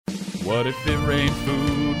What if it rained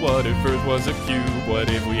food? What if Earth was a cube? What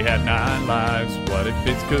if we had 9 lives? What if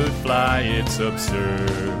bits could fly? It's absurd.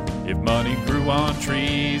 If money grew on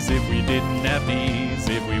trees, if we didn't have knees,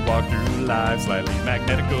 if we walked through life slightly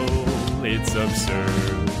magnetical, it's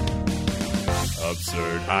absurd.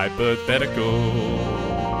 Absurd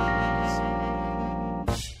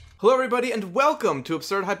hypotheticals. Hello everybody and welcome to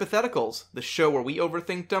Absurd Hypotheticals, the show where we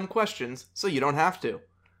overthink dumb questions so you don't have to.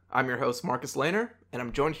 I'm your host Marcus Lehner, and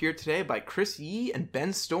I'm joined here today by Chris Yee and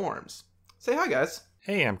Ben Storms. Say hi guys.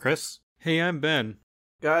 Hey, I'm Chris. Hey, I'm Ben.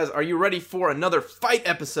 Guys, are you ready for another fight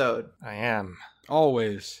episode? I am.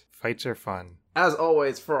 Always. Fights are fun. As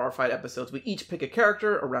always, for our fight episodes, we each pick a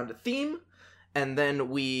character around a theme, and then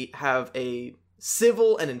we have a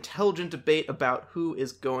civil and intelligent debate about who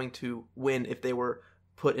is going to win if they were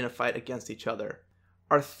put in a fight against each other.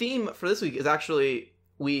 Our theme for this week is actually,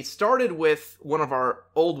 we started with one of our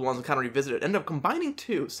old ones and kind of revisited it, ended up combining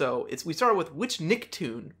two, so we started with which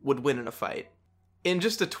Nicktoon would win in a fight. In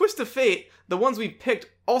just a twist of fate, the ones we picked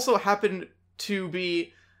also happened to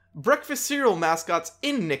be breakfast cereal mascots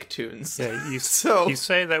in Nicktoons. Yeah, you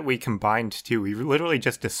say that we combined two. We literally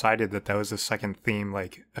just decided that was the second theme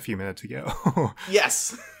like a few minutes ago.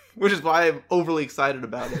 Yes, which is why I'm overly excited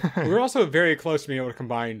about it. We're also very close to being able to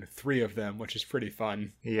combine 3 of them, which is pretty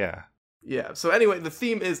fun. Yeah. Yeah, so anyway, the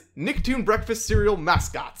theme is Nicktoon breakfast cereal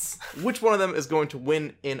mascots. Which one of them is going to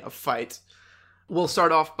win in a fight? We'll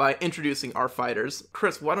start off by introducing our fighters.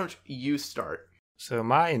 Chris, why don't you start? So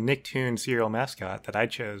my Nicktoon cereal mascot that I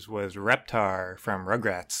chose was Reptar from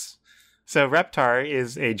Rugrats. So Reptar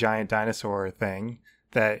is a giant dinosaur thing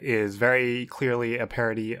that is very clearly a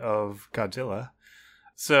parody of Godzilla.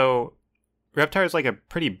 So Reptar is like a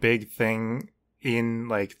pretty big thing in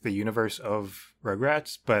like the universe of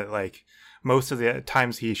Rugrats, but like most of the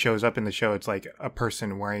times he shows up in the show, it's like a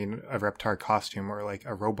person wearing a Reptar costume or like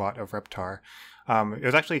a robot of Reptar. It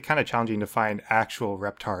was actually kind of challenging to find actual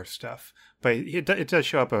Reptar stuff, but it does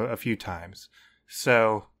show up a few times.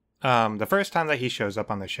 So the first time that he shows up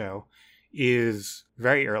on the show is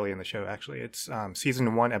very early in the show, actually. It's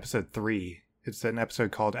season 1, episode 3. It's an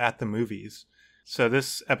episode called At the Movies. So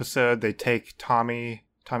this episode, they take Tommy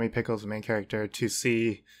Pickles, the main character, to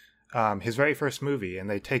see his very first movie, and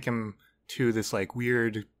they take him to this like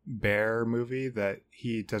weird bear movie that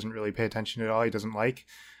he doesn't really pay attention to at all. He doesn't like.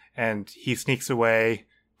 And he sneaks away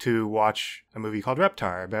to watch a movie called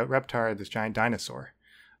Reptar, about Reptar, this giant dinosaur.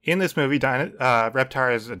 In this movie,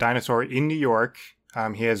 Reptar is a dinosaur in New York.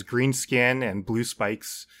 He has green skin and blue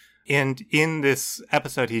spikes. And in this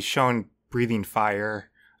episode, he's shown breathing fire.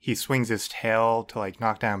 He swings his tail to like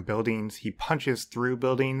knock down buildings. He punches through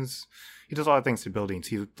buildings. He does a lot of things to buildings.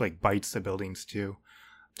 He like bites the buildings too,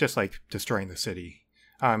 just like destroying the city.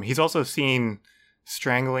 He's also seen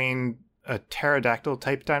strangling a pterodactyl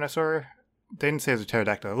type dinosaur. They didn't say it was a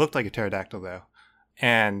pterodactyl. It looked like a pterodactyl though.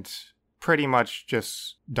 And pretty much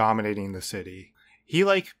just dominating the city. He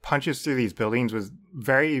like punches through these buildings with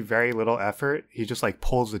very, very little effort. He just like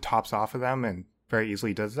pulls the tops off of them and very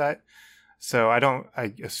easily does that. So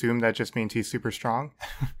I assume that just means he's super strong.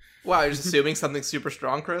 Wow, you're just assuming something's super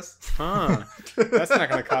strong, Chris? Huh. That's not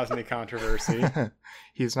going to cause any controversy.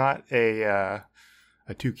 He's not a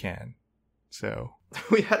toucan. So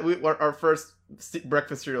our first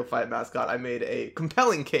breakfast cereal fight mascot. I made a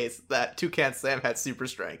compelling case that Toucan Sam had super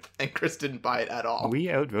strength, and Chris didn't buy it at all. We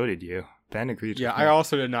outvoted you. Ben agreed. Yeah, with me. I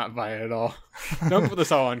also did not buy it at all. Don't put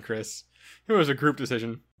this all on Chris. It was a group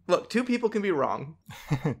decision. Look, 2 people can be wrong.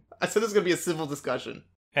 I said this is going to be a civil discussion.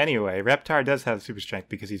 Anyway, Reptar does have super strength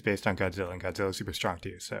because he's based on Godzilla, and Godzilla's super strong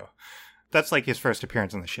too. So that's like his first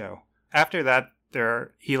appearance on the show. After that,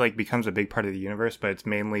 he like becomes a big part of the universe, but it's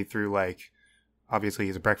mainly through like, obviously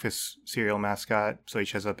he's a breakfast cereal mascot, so he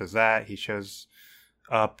shows up as that. He shows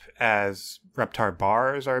up as Reptar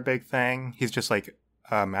bars are a big thing. He's just like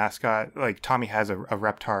a mascot. Like Tommy has a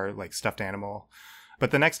Reptar like stuffed animal.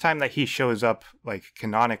 But the next time that he shows up like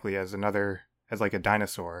canonically as like a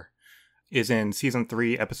dinosaur is in season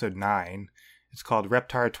 3, episode 9. It's called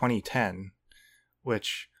Reptar 2010,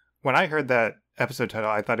 which when I heard that episode title,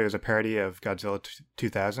 I thought it was a parody of Godzilla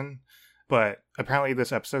 2000. But apparently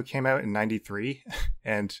this episode came out in 93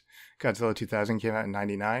 and Godzilla 2000 came out in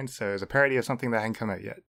 99. So it was a parody of something that hadn't come out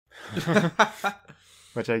yet.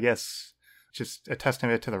 Which I guess just a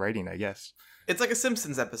testament to the writing, I guess. It's like a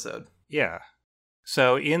Simpsons episode. Yeah.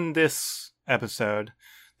 So in this episode,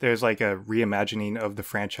 there's like a reimagining of the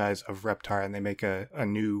franchise of Reptar, and they make a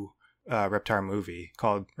new Reptar movie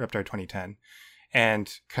called Reptar 2010.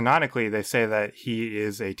 And canonically, they say that he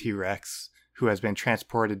is a T-Rex who has been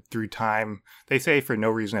transported through time. They say for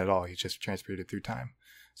no reason at all, he's just transported through time.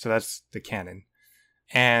 So that's the canon.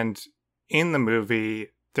 And in the movie,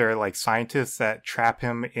 there are like scientists that trap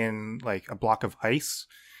him in like a block of ice,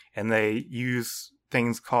 and they use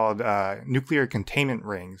things called nuclear containment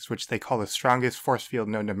rings, which they call the strongest force field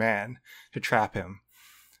known to man, to trap him.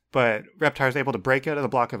 But Reptar is able to break out of the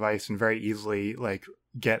block of ice and very easily like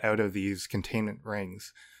get out of these containment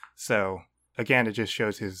rings. So again, it just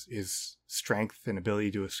shows his strength and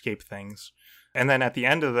ability to escape things. And then at the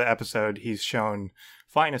end of the episode, he's shown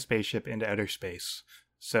flying a spaceship into outer space.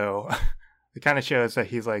 So it kind of shows that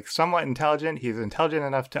he's like somewhat intelligent. He's intelligent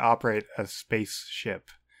enough to operate a spaceship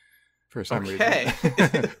for some reason.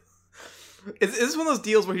 Okay. Is this one of those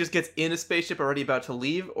deals where he just gets in a spaceship already about to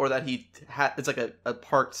leave, or that it's like a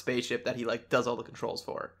parked spaceship that he like does all the controls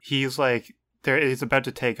for? He's like, he's about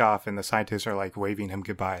to take off, and the scientists are like waving him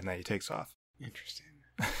goodbye, and then he takes off. Interesting.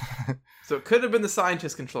 So it could have been the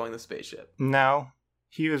scientist controlling the spaceship. No,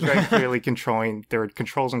 he was very clearly controlling. There were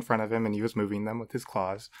controls in front of him, and he was moving them with his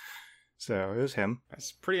claws. So it was him.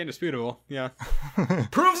 That's pretty indisputable. Yeah.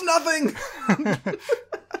 Proves nothing.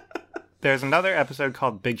 There's another episode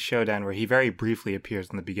called Big Showdown where he very briefly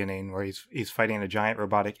appears in the beginning, where he's fighting a giant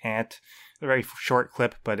robotic ant. A very short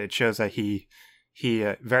clip, but it shows that he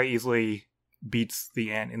very easily beats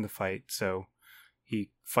the ant in the fight. So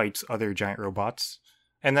he fights other giant robots.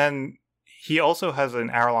 And then he also has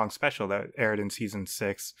an hour-long special that aired in season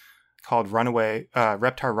 6 called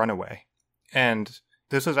Reptar Runaway. And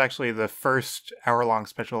this was actually the first hour-long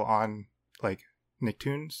special on like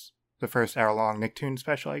Nicktoons. The first hour-long Nicktoons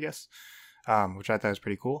special, I guess, which I thought was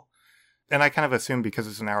pretty cool. And I kind of assumed because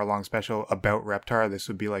it's an hour-long special about Reptar, this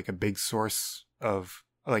would be like a big source of,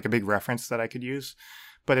 like a big reference that I could use.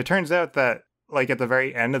 But it turns out that, like at the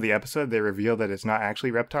very end of the episode, they reveal that it's not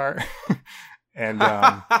actually Reptar. And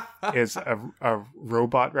it's a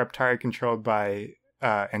robot Reptar controlled by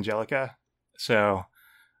Angelica. So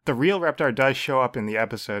the real Reptar does show up in the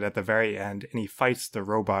episode at the very end, and he fights the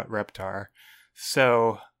robot Reptar.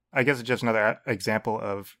 So I guess it's just another example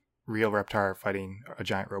of real Reptar fighting a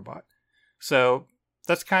giant robot. So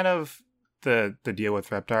that's kind of the deal with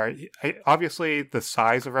Reptar. Obviously, the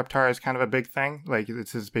size of Reptar is kind of a big thing. Like,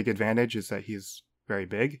 it's his big advantage is that he's very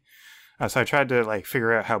big. So I tried to like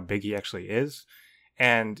figure out how big he actually is.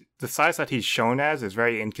 And the size that he's shown as is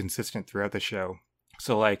very inconsistent throughout the show.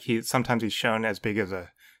 So like sometimes he's shown as big as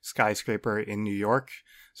a skyscraper in New York.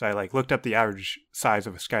 So I like looked up the average size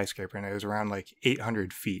of a skyscraper, and it was around like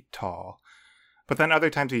 800 feet tall. But then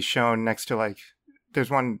other times he's shown next to like,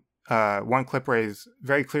 there's one clip where he's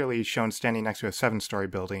very clearly shown standing next to a 7-story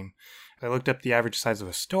building. I looked up the average size of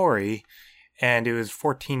a story, and it was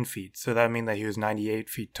 14 feet. So that would mean that he was 98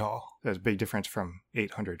 feet tall. That's a big difference from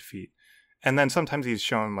 800 feet. And then sometimes he's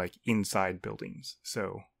shown like inside buildings.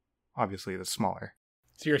 So obviously that's smaller.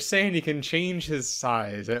 So you're saying he can change his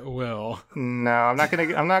size at will? No, I'm not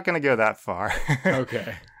gonna go that far.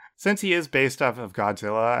 Okay. Since he is based off of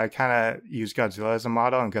Godzilla, I kind of use Godzilla as a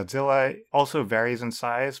model, and Godzilla also varies in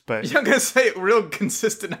size, but I'm gonna say real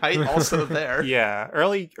consistent height also there. yeah,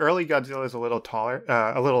 early Godzilla is a little taller,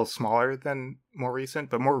 a little smaller than more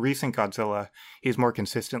recent, but more recent Godzilla, he's more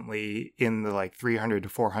consistently in the like 300 to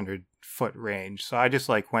 400 foot range. So I just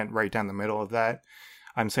like went right down the middle of that.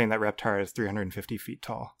 I'm saying that Reptar is 350 feet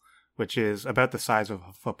tall, which is about the size of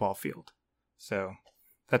a football field. So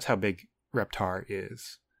that's how big Reptar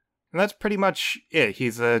is. And that's pretty much it.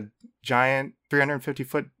 He's a giant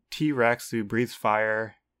 350-foot T-Rex who breathes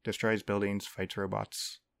fire, destroys buildings, fights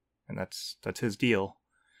robots. And that's his deal.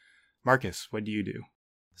 Marcus, what do you do?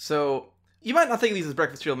 So, you might not think of these as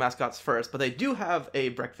breakfast cereal mascots first, but they do have a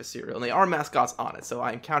breakfast cereal, and they are mascots on it, so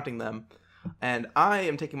I am counting them. And I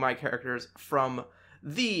am taking my characters from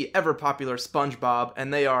the ever-popular SpongeBob,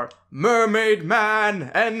 and they are Mermaid Man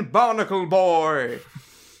and Barnacle Boy.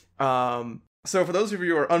 So for those of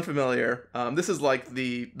you who are unfamiliar, this is like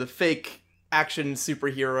the fake action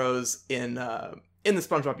superheroes in the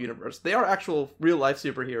SpongeBob universe. They are actual real-life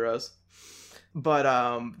superheroes, but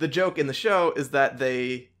the joke in the show is that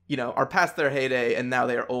they, are past their heyday, and now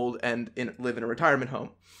they are old and live in a retirement home.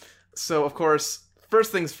 So, of course,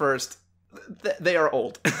 first things first, they are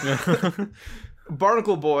old.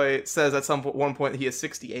 Barnacle Boy says at one point that he is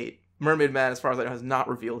 68. Mermaid Man, as far as I know, has not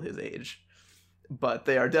revealed his age. But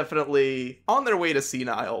they are definitely on their way to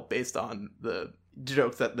senile based on the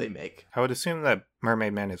jokes that they make. I would assume that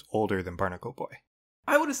Mermaid Man is older than Barnacle Boy.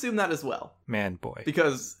 I would assume that as well. Man boy.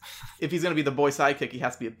 Because if he's going to be the boy sidekick, he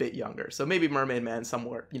has to be a bit younger. So maybe Mermaid Man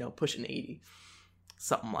somewhere, pushing 80.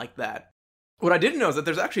 Something like that. What I didn't know is that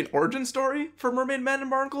there's actually an origin story for Mermaid Man and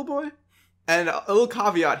Barnacle Boy. And a little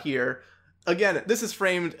caveat here. Again, this is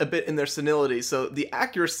framed a bit in their senility, so the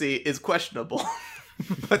accuracy is questionable.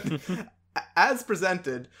 But as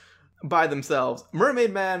presented, by themselves.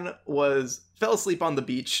 Mermaid Man fell asleep on the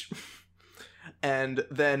beach and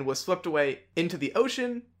then was swept away into the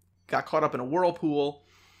ocean, got caught up in a whirlpool,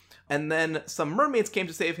 and then some mermaids came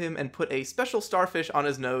to save him and put a special starfish on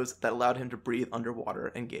his nose that allowed him to breathe underwater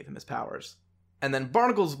and gave him his powers. And then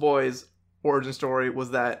Barnacle's boy's origin story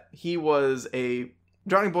was that he was a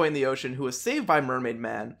drowning boy in the ocean who was saved by Mermaid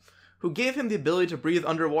Man, who gave him the ability to breathe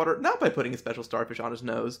underwater, not by putting a special starfish on his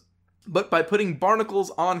nose, but by putting barnacles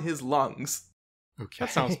on his lungs. Okay.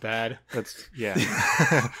 That sounds bad. That's, yeah.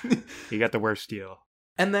 You got the worst deal.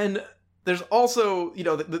 And then there's also,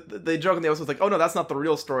 they joke in the episode, like, oh no, that's not the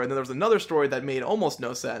real story. And then there was another story that made almost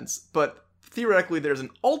no sense. But theoretically, there's an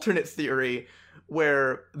alternate theory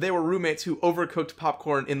where they were roommates who overcooked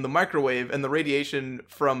popcorn in the microwave, and the radiation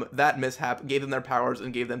from that mishap gave them their powers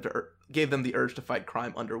and gave them the urge to fight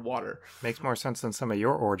crime underwater. Makes more sense than some of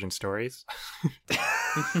your origin stories.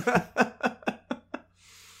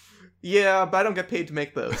 Yeah, but I don't get paid to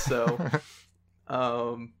make those, so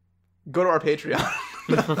go to our Patreon.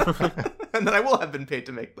 And then I will have been paid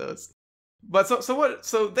to make those. But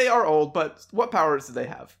so they are old, but what powers do they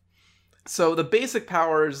have? So the basic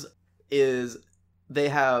powers is they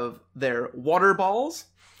have their water balls,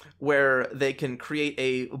 where they can create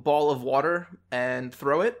a ball of water and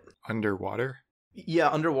throw it. Underwater? Yeah,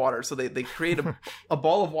 underwater. So they create a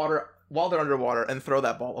ball of water while they're underwater and throw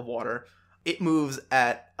that ball of water. It moves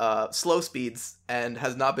at slow speeds and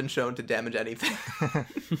has not been shown to damage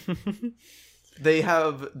anything. They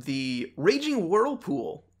have the Raging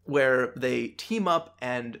Whirlpool, where they team up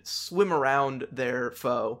and swim around their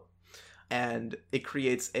foe, and it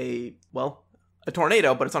creates a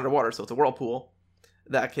tornado, but it's underwater, so it's a whirlpool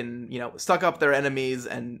that can, suck up their enemies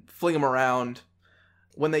and fling them around.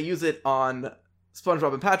 When they use it on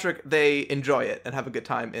SpongeBob and Patrick, they enjoy it and have a good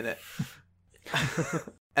time in it.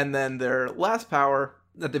 And then their last power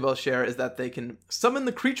that they both share is that they can summon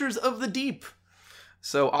the creatures of the deep.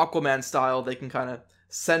 So Aquaman style, they can kind of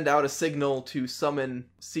send out a signal to summon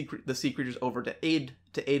the sea creatures over to aid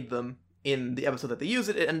them. In the episode that they use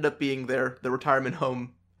it, it ended up being the retirement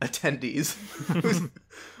home attendees,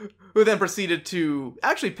 who then proceeded to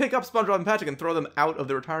actually pick up SpongeBob and Patrick and throw them out of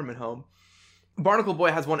the retirement home. Barnacle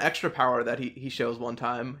Boy has one extra power that he shows one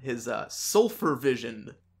time, his sulfur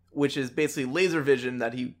vision, which is basically laser vision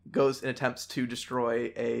that he goes and attempts to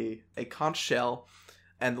destroy a conch shell,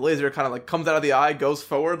 and the laser kind of like comes out of the eye, goes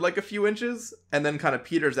forward like a few inches, and then kind of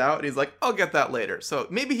peters out, and he's like, I'll get that later. So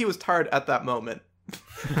maybe he was tired at that moment,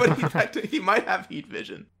 but he might have heat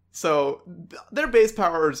vision. So their base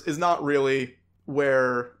powers is not really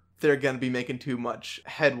where they're going to be making too much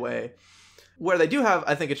headway. Where they do have,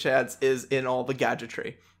 I think, a chance is in all the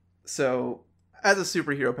gadgetry. So as a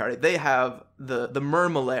superhero party, they have the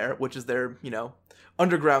Mermalair, which is their,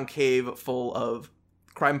 underground cave full of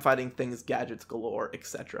crime-fighting things, gadgets galore,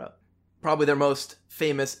 etc. Probably their most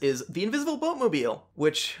famous is the Invisible Boatmobile,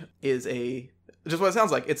 which is just what it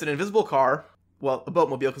sounds like. It's an invisible car, well, a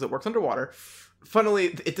boatmobile because it works underwater. Funnily,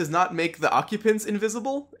 it does not make the occupants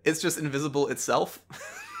invisible. It's just invisible itself.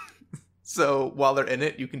 So while they're in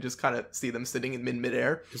it, you can just kind of see them sitting in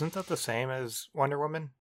midair. Isn't that the same as Wonder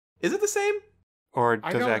Woman? Is it the same? Or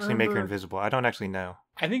does it actually make her invisible? I don't actually know.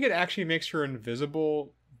 I think it actually makes her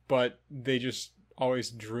invisible, but they just always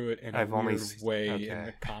drew it in a weird way in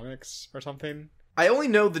the comics or something. I only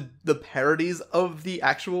know the parodies of the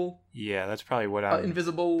actual... Yeah, that's probably what I'm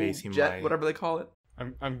invisible jet, whatever they call it.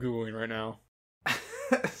 I'm Googling right now.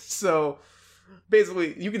 So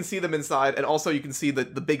basically, you can see them inside, and also you can see the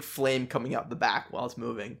big flame coming out the back while it's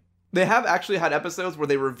moving. They have actually had episodes where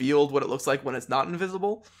they revealed what it looks like when it's not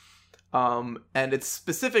invisible. And it's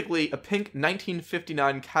specifically a pink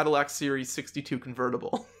 1959 Cadillac Series 62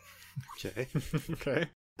 convertible. Okay. Okay.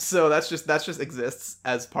 So that's just exists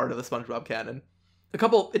as part of the SpongeBob canon.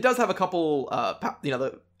 It does have a couple,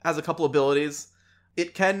 has a couple abilities.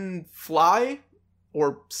 It can fly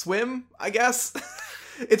or swim, I guess.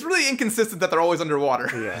 It's really inconsistent that they're always underwater.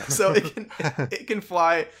 Yeah. So it can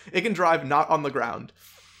fly, it can drive not on the ground.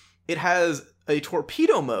 It has a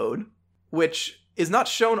torpedo mode, which is not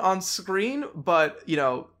shown on screen, but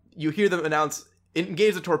you hear them announce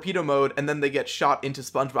engage the torpedo mode, and then they get shot into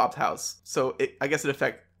SpongeBob's house. So I guess in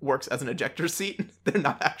effect works as an ejector seat. They're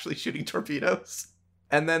not actually shooting torpedoes.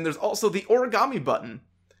 And then there's also the origami button,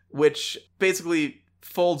 which basically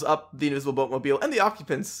folds up the invisible boatmobile and the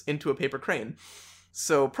occupants into a paper crane.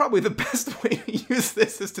 So probably the best way to use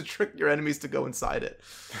this is to trick your enemies to go inside it.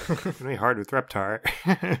 It's gonna be hard with Reptar.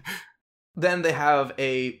 Then they have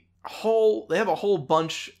a whole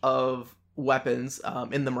bunch of weapons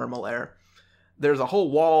in the Mermalair. there's a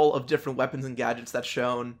whole wall of different weapons and gadgets that's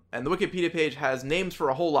shown, and the Wikipedia page has names for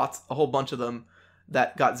a whole bunch of them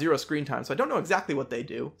that got 0 screen time, so I don't know exactly what they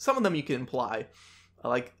do. Some of them you can imply,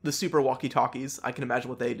 like the super walkie-talkies, I can imagine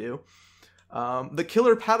what they do. The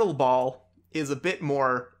killer paddle ball is a bit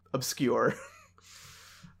more obscure.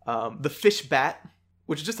 The fish bat,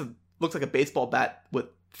 which is just looks like a baseball bat with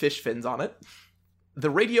fish fins on it. The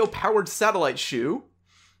radio-powered satellite shoe,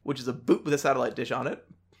 which is a boot with a satellite dish on it.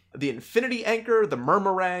 The infinity anchor, the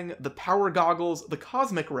murmurang, the power goggles, the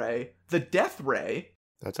cosmic ray, the death ray.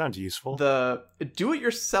 That sounds useful. The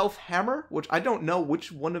do-it-yourself hammer, which I don't know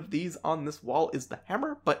which one of these on this wall is the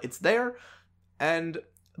hammer, but it's there. And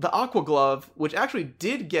the aqua glove, which actually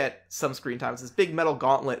did get some screen time. It's this big metal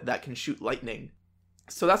gauntlet that can shoot lightning.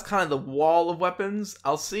 So that's kind of the wall of weapons.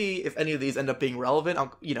 I'll see if any of these end up being relevant.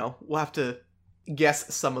 We'll have to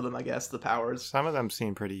guess some of them, I guess, the powers. Some of them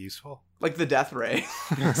seem pretty useful. Like the death ray.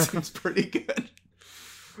 Seems pretty good.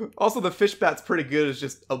 Also, the fish bat's pretty good as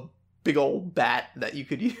just a big old bat that you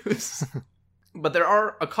could use. But there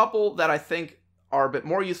are a couple that I think are a bit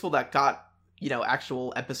more useful that got,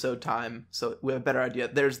 actual episode time, so we have a better idea.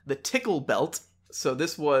 There's the tickle belt. So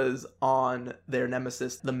this was on their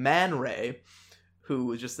nemesis, the Man Ray, who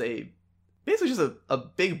was just basically just a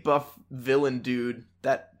big buff villain dude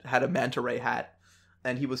that had a manta ray hat,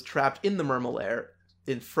 and he was trapped in the Mermalair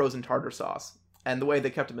in frozen tartar sauce. And the way they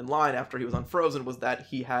kept him in line after he was unfrozen was that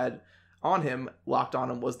he had on him, locked on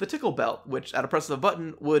him, was the tickle belt, which at a press of a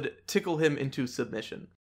button would tickle him into submission.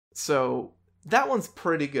 So that one's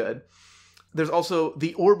pretty good. There's also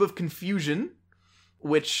the Orb of Confusion,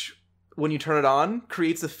 which, when you turn it on,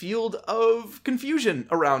 creates a field of confusion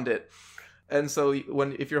around it. And so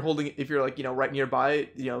if you're right nearby,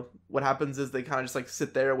 what happens is they kind of just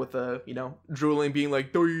sit there with drooling, being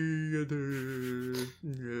like,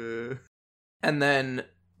 and then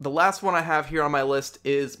the last one I have here on my list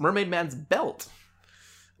is Mermaid Man's belt,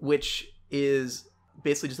 which is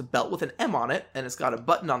basically just a belt with an M on it, and it's got a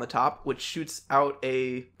button on the top, which shoots out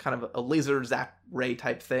a kind of a laser zap ray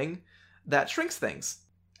type thing that shrinks things.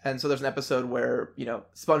 And so there's an episode where,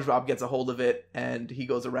 SpongeBob gets a hold of it, and he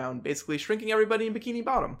goes around basically shrinking everybody in Bikini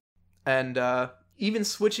Bottom. And even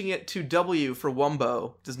switching it to W for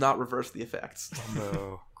Wumbo does not reverse the effects.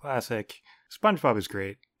 Wumbo. Classic. SpongeBob is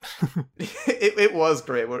great. It was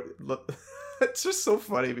great. It's just so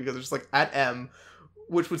funny because it's just at M,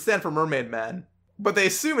 which would stand for Mermaid Man. But they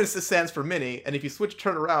assume it stands for Minnie, and if you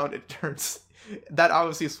turn around, that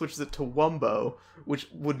obviously switches it to Wumbo, which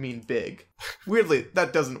would mean big. Weirdly,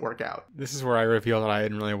 that doesn't work out. This is where I reveal that I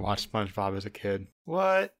didn't really watch SpongeBob as a kid.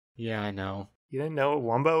 What? Yeah, I know. You didn't know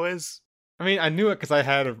what Wumbo is? I mean, I knew it because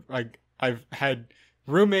I've had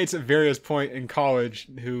roommates at various points in college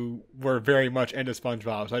who were very much into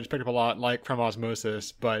SpongeBob, so I just picked up a lot from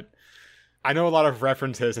osmosis, but I know a lot of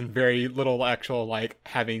references and very little actual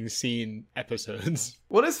having seen episodes.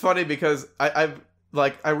 Well, it's funny because I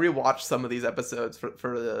rewatched some of these episodes for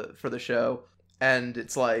the show, and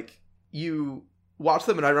it's you watch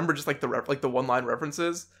them, and I remember just the one-line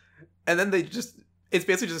references, and then it's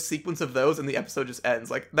basically just a sequence of those, and the episode just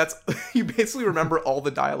ends. That's you basically remember all the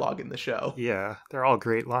dialogue in the show. Yeah, they're all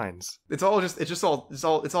great lines. It's all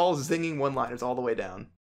zinging one-liners all the way down.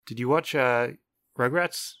 Did you watch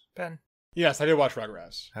Rugrats, Ben? Yes, I did watch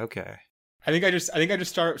Rugrats. Okay. I think I just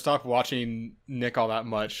stopped watching Nick all that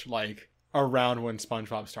much around when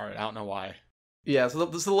SpongeBob started. I don't know why. Yeah, so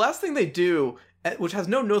the last thing they do, which has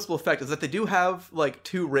no noticeable effect, is that they do have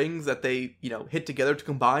 2 rings that they hit together to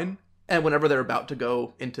combine, and whenever they're about to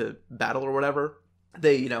go into battle or whatever,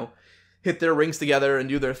 they hit their rings together and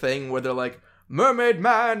do their thing where they're like, Mermaid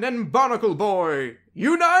Man and Barnacle Boy,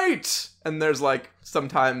 unite! And there's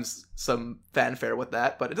sometimes some fanfare with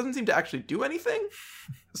that, but it doesn't seem to actually do anything.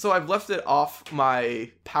 So I've left it off my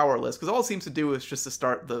power list, because all it seems to do is just to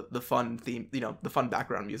start the fun theme, the fun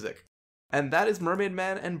background music. And that is Mermaid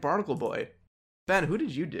Man and Barnacle Boy. Ben, who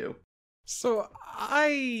did you do? So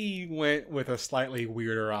I went with a slightly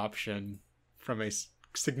weirder option from a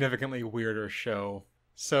significantly weirder show.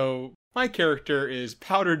 So my character is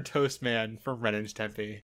Powdered Toast Man from Ren and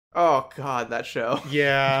Stimpy. Oh god, that show.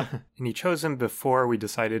 Yeah. And you chose him before we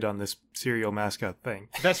decided on this cereal mascot thing.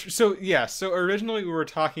 So originally we were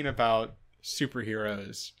talking about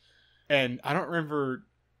superheroes, and I don't remember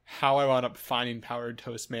how I wound up finding Powdered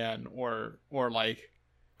Toast Man or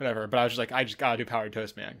whatever, but I was just I just gotta do Powdered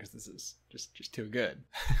Toast Man because this is just too good.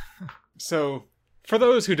 So for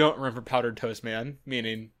those who don't remember Powdered Toast Man,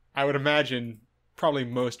 meaning I would imagine probably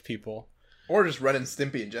most people, or just Ren and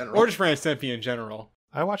Stimpy in general.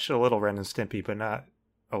 I watched a little Ren and Stimpy, but not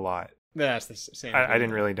a lot. That's the same. I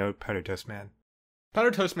didn't really know Powdered Toast Man.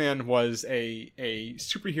 Powdered Toast Man was a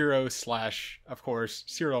superhero / of course,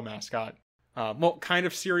 cereal mascot. Well, kind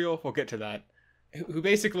of cereal. We'll get to that. Who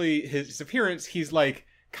basically, his appearance, he's like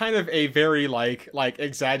kind of a very like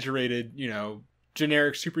exaggerated,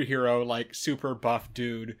 generic superhero, like super buff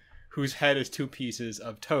dude whose head is 2 pieces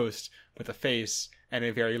of toast with a face and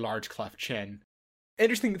a very large cleft chin.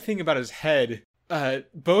 Interesting thing about his head,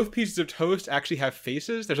 both pieces of toast actually have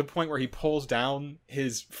faces. There's a point where he pulls down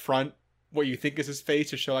his front, what you think is his face,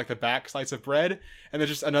 to show like the back slice of bread, and there's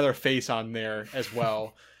just another face on there as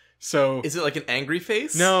well. So is it like an angry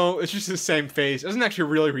face? No, it's just the same face. It doesn't actually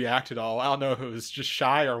really react at all. I don't know if it was just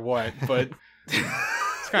shy or what, but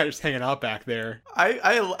it's kind of just hanging out back there.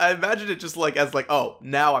 I imagine it just like as like, oh,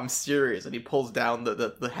 now I'm serious, and he pulls down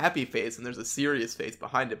the happy face, and there's a serious face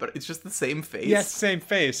behind it, but it's just the same face. Yeah, it's the same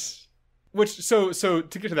face. Which so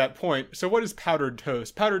to get to that point, so what is powdered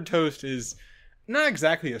toast? Powdered toast is not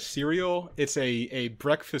exactly a cereal. It's a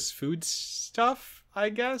breakfast food stuff, I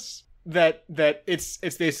guess. That it's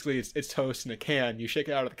basically it's toast in a can. You shake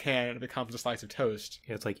it out of the can and it becomes a slice of toast.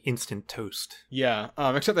 Yeah, it's like instant toast. Yeah,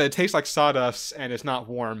 except that it tastes like sawdust and it's not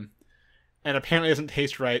warm, and apparently doesn't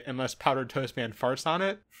taste right unless Powdered Toast Man farts on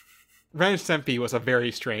it. Ren and Stimpy was a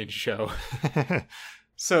very strange show.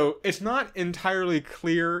 So it's not entirely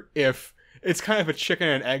clear if it's kind of a chicken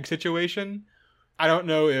and egg situation. I don't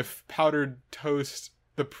know if Powdered Toast,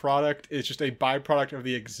 the product, is just a byproduct of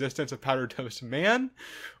the existence of Powdered Toast Man,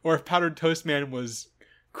 or if Powdered Toast Man was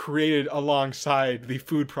created alongside the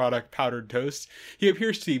food product Powdered Toast. He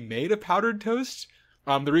appears to be made of powdered toast.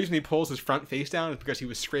 The reason he pulls his front face down is because he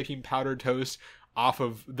was scraping powdered toast off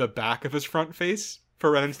of the back of his front face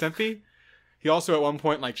for Ren and Stimpy. He also at one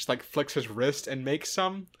point just flicks his wrist and makes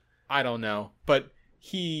some. I don't know, but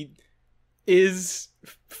he is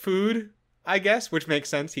food, I guess, which makes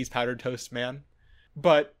sense. He's Powdered Toast Man.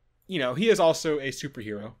 But, he is also a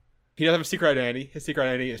superhero. He does have a secret identity. His secret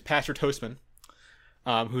identity is Pastor Toastman,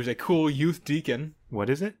 who's a cool youth deacon. What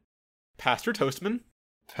is it? Pastor Toastman.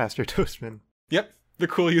 Pastor Toastman. Yep, the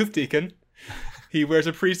cool youth deacon. He wears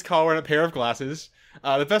a priest collar and a pair of glasses.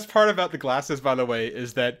 The best part about the glasses, by the way,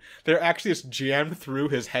 is that they're actually just jammed through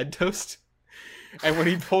his head toast. And when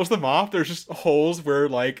he pulls them off, there's just holes where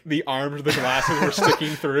the arms of the glasses are sticking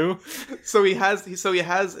through. So he has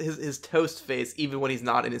his toast face even when he's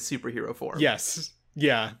not in his superhero form. Yes.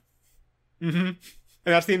 Yeah. Mm-hmm. And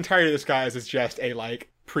that's the entirety of this guise is just a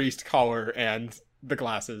priest collar and the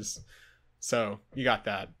glasses. So you got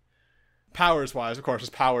that. Powers wise, of course, his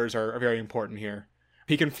powers are very important here.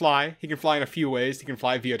 He can fly. He can fly in a few ways. He can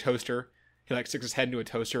fly via toaster. He sticks his head into a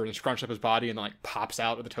toaster and scrunches up his body and pops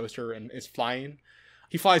out of the toaster and is flying.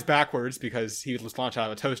 He flies backwards because he was launched out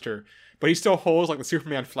of a toaster, but he still holds the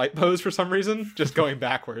Superman flight pose for some reason, just going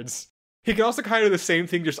backwards. He can also kind of do the same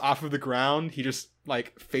thing just off of the ground. He just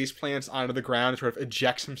face plants onto the ground and sort of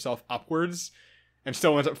ejects himself upwards and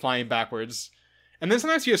still ends up flying backwards. And then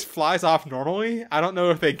sometimes he just flies off normally. I don't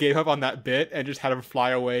know if they gave up on that bit and just had him fly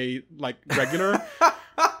away regular.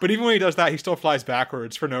 But even when he does that, he still flies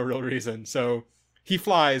backwards for no real reason. So he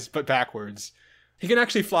flies, but backwards. He can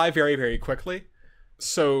actually fly very, very quickly.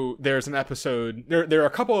 So there's an episode... There are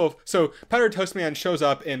a couple of... So Powdered Toast Man shows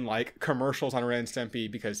up in commercials on Ren and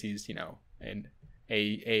Stimpy because he's,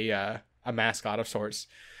 a mascot of sorts.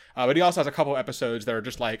 But he also has a couple of episodes that are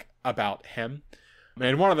just about him.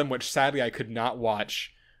 And one of them, which sadly I could not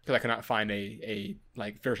watch because I could not find a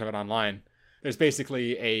version of it online. There's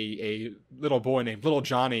basically a little boy named Little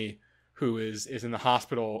Johnny who is in the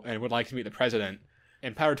hospital and would like to meet the president.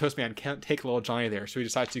 And Powdered Toast Man can't take Little Johnny there, so he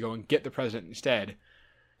decides to go and get the president instead.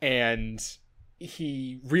 And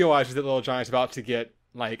he realizes that Little Johnny's about to get,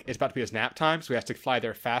 it's about to be his nap time, so he has to fly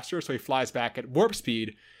there faster. So he flies back at warp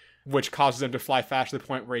speed, which causes him to fly fast to the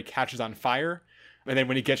point where he catches on fire. And then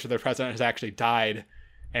when he gets to the president has actually died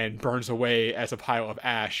and burns away as a pile of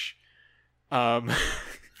ash.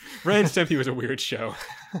 Ren and Stimpy was a weird show.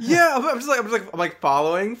 Yeah, I'm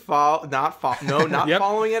following, not yep.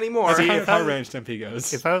 Following anymore. That's kind of how Ren and Stimpy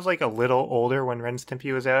goes. If I was a little older when Ren and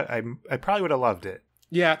Stimpy was out, I probably would have loved it.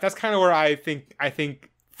 Yeah, that's kind of where I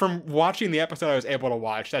think from watching the episode I was able to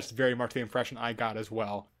watch, that's very much the impression I got as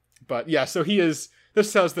well. But yeah, so this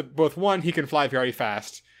says that both one, he can fly very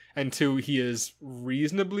fast, and two, he is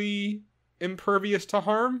reasonably impervious to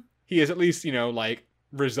harm. He is at least,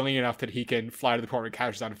 resilient enough that he can fly to the point where he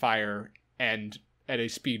catches on fire and at a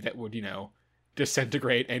speed that would,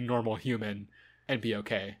 disintegrate a normal human and be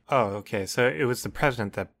okay. Oh, okay. So it was the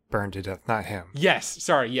president that burned to death, not him. Yes.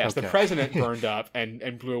 Sorry. Yes. Okay. The president burned up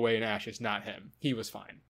and blew away in ashes, not him. He was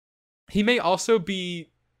fine. He may also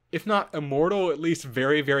be, if not immortal, at least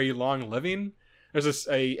very, very long living. There's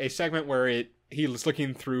a segment where it he was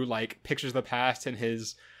looking through like pictures of the past and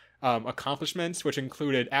his accomplishments, which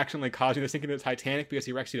included accidentally causing the sinking of the Titanic because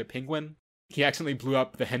he rescued a penguin. He accidentally blew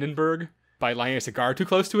up the Hindenburg by lighting a cigar too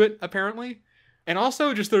close to it, apparently. And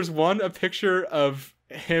also, just there's a picture of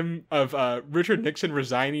Richard Nixon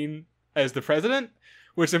resigning as the president,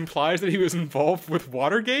 which implies that he was involved with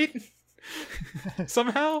Watergate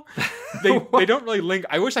somehow. They don't really link.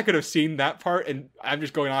 I wish I could have seen that part, and I'm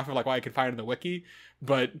just going off of like what I could find in the wiki,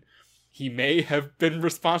 but he may have been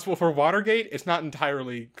responsible for Watergate. It's not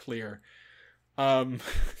entirely clear.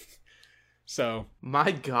 So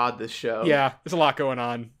my God, this show. Yeah, there's a lot going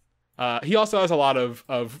on. He also has a lot of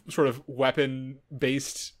sort of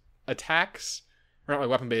weapon-based attacks. Or not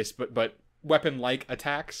really weapon-based, but weapon-like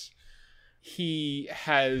attacks. He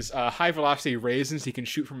has high-velocity raisins he can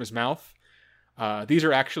shoot from his mouth. These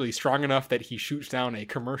are actually strong enough that he shoots down a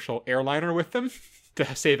commercial airliner with them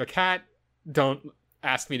to save a cat. Don't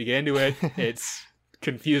ask me to get into it. It's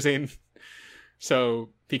confusing. So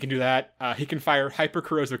he can do that. He can fire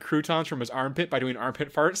hypercorrosive croutons from his armpit by doing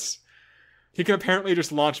armpit farts. He can apparently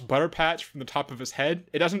just launch butter pats from the top of his head.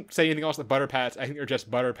 It doesn't say anything else with butter pats. I think they're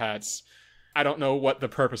just butter pats. I don't know what the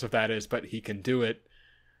purpose of that is, but he can do it.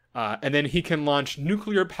 And then he can launch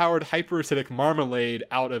nuclear-powered hyperacidic marmalade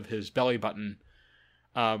out of his belly button,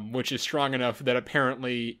 which is strong enough that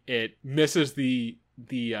apparently it misses the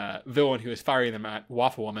villain who is firing them at,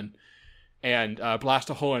 Waffle Woman, and blasts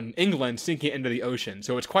a hole in England, sinking it into the ocean.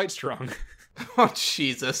 So it's quite strong. Oh,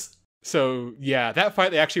 Jesus. So, yeah, that fight,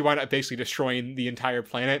 they actually wind up basically destroying the entire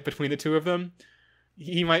planet between the two of them.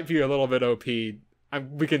 He might be a little bit OP.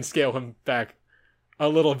 We can scale him back a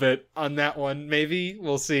little bit on that one, maybe.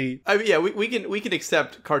 We'll see. I mean, yeah, we can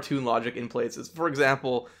accept cartoon logic in places. For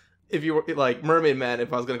example, if you were, like, Mermaid Man,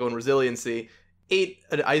 if I was going to go in resiliency, ate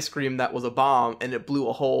an ice cream that was a bomb, and it blew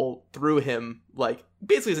a hole through him, like,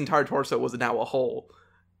 basically his entire torso was now a hole.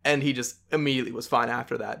 And he just immediately was fine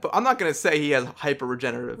after that. But I'm not going to say he has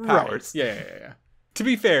hyper-regenerative powers. Right. Yeah. To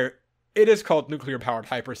be fair, it is called nuclear-powered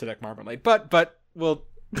hyperacidic marmalade. But, well,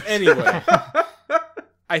 anyway.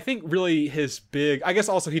 I think really his big... I guess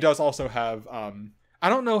also he does also have... I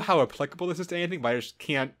don't know how applicable this is to anything, but I just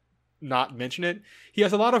can't not mention it. He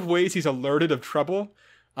has a lot of ways he's alerted of trouble.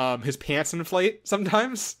 His pants inflate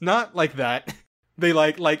sometimes. Not like that. They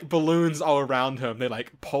like balloons all around him. They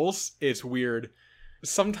like pulse. It's weird.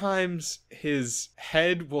 Sometimes his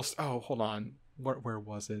head will... Oh, hold on. Where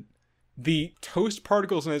was it? The toast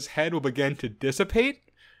particles in his head will begin to dissipate,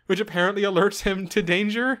 which apparently alerts him to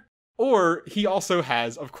danger. Or he also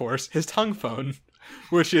has, of course, his tongue phone,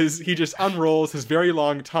 which is he just unrolls his very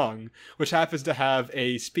long tongue, which happens to have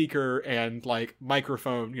a speaker and like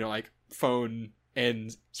microphone, like phone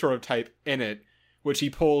and sort of type in it, which he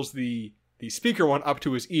pulls the speaker one up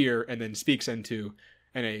to his ear and then speaks into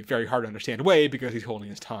in a very hard to understand way because he's holding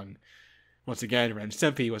his tongue. Once again, Ren and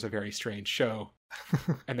Stimpy was a very strange show.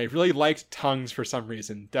 And they really liked tongues for some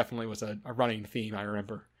reason. Definitely was a running theme, I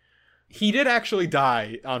remember. He did actually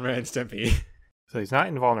die on Ren and Stimpy. So he's not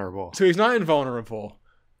invulnerable.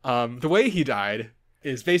 The way he died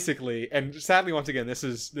is basically, and sadly, once again, this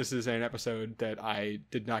is an episode that I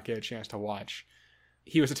did not get a chance to watch.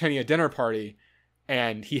 He was attending a dinner party,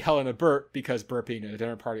 and he held in a burp because burping at a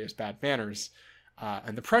dinner party is bad manners.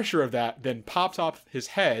 And the pressure of that then pops off his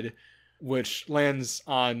head, which lands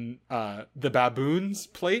on the baboon's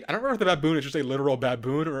plate. I don't remember if the baboon is just a literal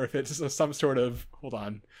baboon or if it's some sort of... Hold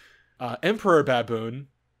on. Emperor baboon.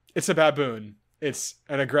 It's a baboon. It's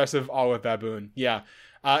an aggressive olive baboon. Yeah.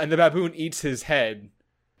 And the baboon eats his head,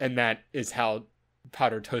 and that is how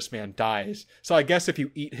Powdered Toast Man dies. So I guess if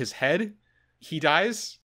you eat his head, he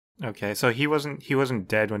dies? Okay, so he wasn't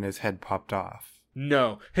dead when his head popped off.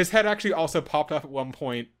 No. His head actually also popped off at one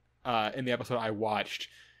point in the episode I watched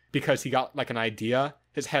because he got like an idea.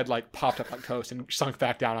 His head like popped up like toast and sunk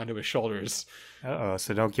back down onto his shoulders. Uh-oh,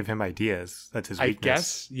 so don't give him ideas. That's his weakness. I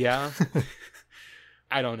guess, yeah.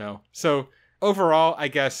 I don't know. So overall, I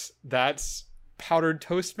guess that's Powdered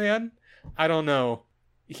Toast Man. I don't know.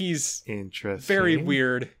 He's interesting, very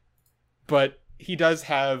weird, but he does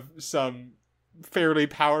have some fairly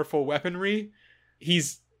powerful weaponry.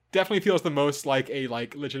 He's definitely feels the most like a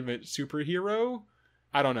legitimate superhero.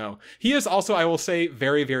 I don't know. He is also, I will say,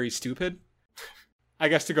 very, very stupid. I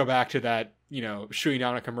guess to go back to that, shooting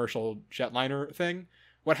down a commercial jetliner thing.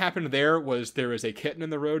 What happened there was a kitten in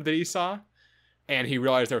the road that he saw, and he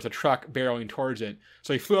realized there was a truck barreling towards it.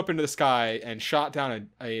 So he flew up into the sky and shot down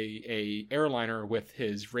a airliner with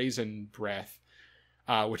his raisin breath,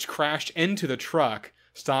 which crashed into the truck,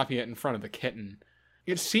 stopping it in front of the kitten.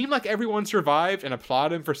 It seemed like everyone survived and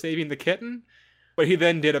applauded him for saving the kitten, But he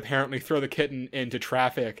then did apparently throw the kitten into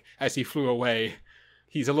traffic as he flew away.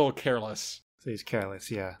 He's a little careless. So he's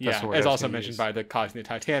careless, yeah. Yeah, the word I as was also gonna mentioned use. by the causing the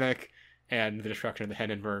Titanic and the destruction of the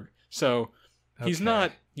Hindenburg. So he's Okay.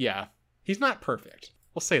 not, he's not perfect.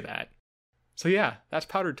 We'll say that. So yeah, that's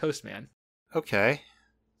Powdered Toast Man. Okay.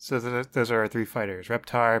 So those are our 3 fighters.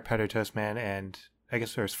 Reptar, Powdered Toast Man, and I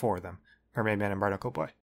guess there's 4 of them. Mermaid Man and Barnacle Boy.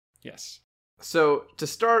 Yes. So to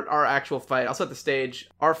start our actual fight, I'll set the stage.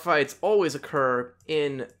 Our fights always occur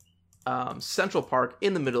in Central Park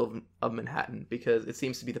in the middle of Manhattan because it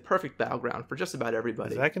seems to be the perfect battleground for just about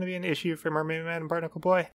everybody. Is that going to be an issue for Mermaid Man and Barnacle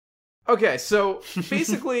Boy? Okay, so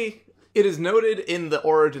basically, it is noted in the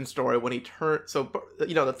origin story when he turned. So,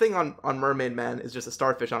 you know, the thing on Mermaid Man is just a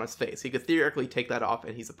starfish on his face. He could theoretically take that off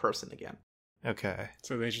and he's a person again. Okay.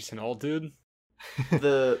 So he's just an old dude?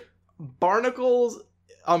 The barnacles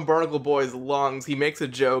on Barnacle Boy's lungs, he makes a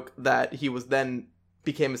joke that he was then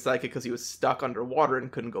became a psychic because he was stuck underwater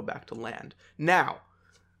and couldn't go back to land. Now,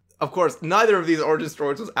 of course, neither of these origin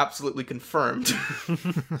stories was absolutely confirmed.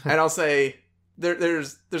 And I'll say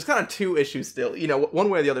there's kind of 2 issues still. You know, one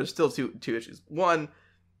way or the other, there's still two issues. One,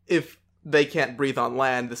 if they can't breathe on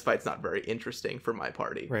land, this fight's not very interesting for my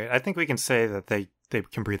party. Right. I think we can say that they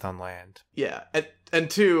can breathe on land. Yeah, and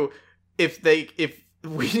 2, if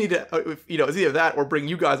we need to, you know, it's either that or bring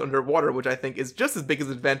you guys underwater, which I think is just as big as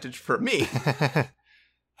an advantage for me.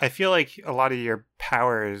 I feel like a lot of your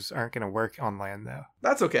powers aren't going to work on land, though.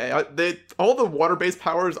 That's okay. All the water-based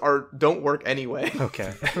powers don't work anyway.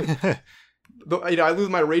 Okay. You know, I lose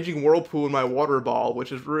my raging whirlpool and my water ball,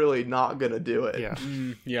 which is really not gonna do it. Yeah.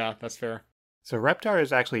 Yeah, that's fair. So Reptar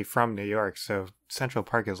is actually from New York, so Central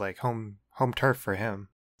Park is like home turf for him.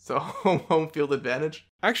 So home field advantage.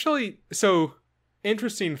 Actually, so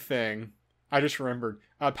interesting thing, I just remembered.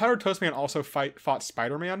 Powdered Toast Man also fought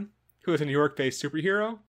Spider-Man, who is a New York-based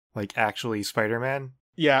superhero. Like actually Spider-Man?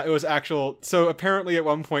 Yeah, it was actual. So apparently at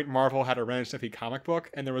one point Marvel had a Ren and Stimpy comic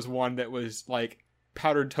book, and there was one that was like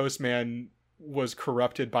Powdered Toast Man was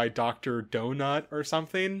corrupted by Dr. Donut or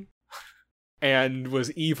something and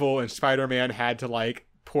was evil, and Spider-Man had to like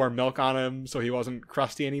pour milk on him so he wasn't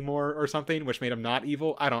crusty anymore or something, which made him not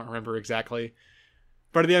evil. I don't remember exactly.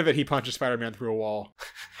 But at the end of it, he punches Spider-Man through a wall.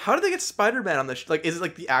 How did they get Spider-Man on this? Like, is it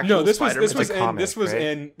like the actual No, this Spider-Man? was a comic, this was right?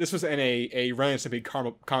 in a Ren and Stimpy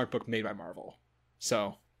comic book made by Marvel.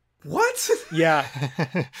 So What? yeah,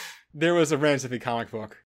 there was a Ren and Stimpy comic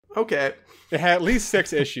book. Okay. It had at least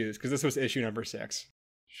 6 issues because this was issue number 6.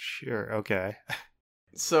 Sure, okay.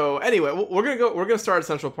 So anyway, we're gonna start at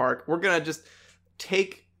Central Park. We're gonna just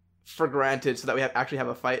take for granted so that we actually have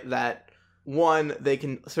a fight that, one, they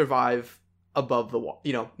can survive above the water,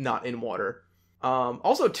 you know, not in water.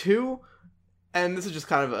 Also, 2, and this is just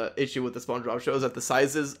kind of an issue with the SpongeBob show, is that the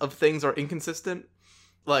sizes of things are inconsistent.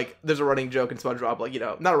 Like, there's a running joke in SpongeBob, like, you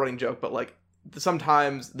know, not a running joke, but like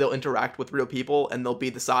sometimes they'll interact with real people and they'll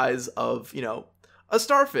be the size of, you know, a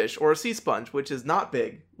starfish or a sea sponge, which is not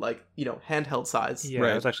big, like, you know, handheld size. Yeah,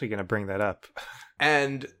 Right. I was actually going to bring that up.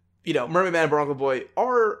 And, you know, Mermaid Man and Barnacle Boy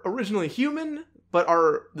are originally human, but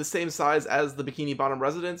are the same size as the Bikini Bottom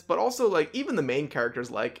residents. But also, like, even the main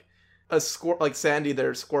characters, like like Sandy,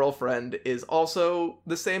 their squirrel friend, is also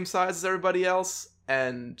the same size as everybody else,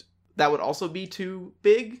 and that would also be too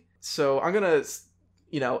big. So I'm gonna,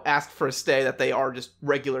 you know, ask for a stay that they are just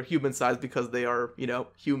regular human size because they are, you know,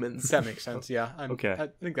 humans. That makes sense. Yeah. Okay. I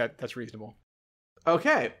think that's reasonable.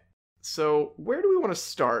 Okay, so where do we want to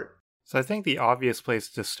start? So I think the obvious place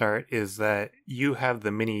to start is that you have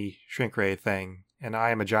the mini shrink ray thing, and I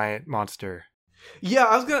am a giant monster.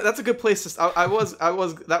 Yeah, that's a good place to.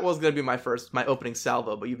 That was gonna be my opening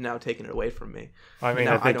salvo, but you've now taken it away from me. I mean,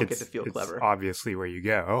 Now I think I don't get it's, to feel it's clever. obviously where you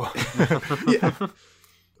go. Yeah.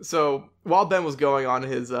 So while Ben was going on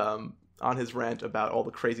his rant about all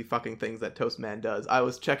the crazy fucking things that Toast Man does, I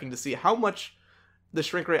was checking to see how much the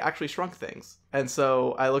shrink ray actually shrunk things, and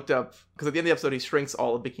so I looked up, because at the end of the episode he shrinks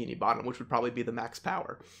all of Bikini Bottom, which would probably be the max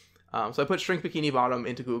power. So I put shrink Bikini Bottom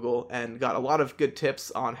into Google and got a lot of good tips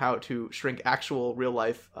on how to shrink actual real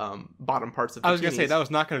life bottom parts of bikinis. I was gonna say that was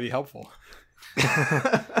not gonna be helpful.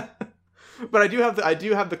 But I do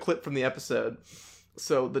have the clip from the episode.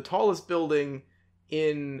 So the tallest building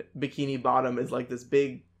in Bikini Bottom is like this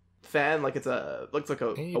big fan, like looks like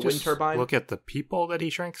a Can you wind just turbine. look at the people that he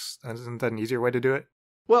shrinks? Isn't that an easier way to do it?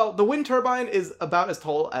 Well, the wind turbine is about as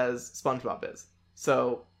tall as SpongeBob is.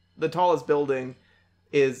 So the tallest building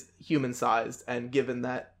is human sized, and given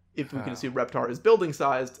that if we can assume Reptar is building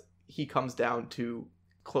sized, he comes down to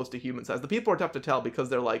close to human size. The people are tough to tell because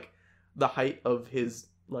they're like the height of his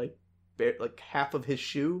like half of his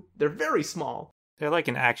shoe. They're very small. They're like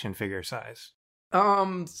an action figure size.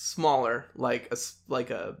 Smaller, like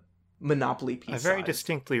a Monopoly piece. I very size.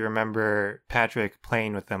 distinctly remember Patrick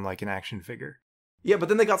playing with them like an action figure. Yeah, but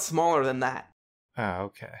then they got smaller than that. Oh,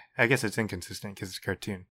 okay. I guess it's inconsistent because it's a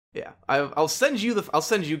cartoon. Yeah, I'll send you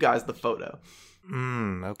guys the photo.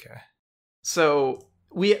 Okay. So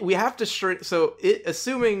we have to shrink. So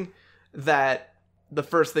assuming that the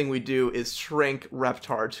first thing we do is shrink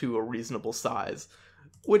Reptar to a reasonable size,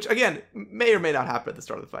 which again may or may not happen at the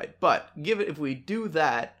start of the fight. But if we do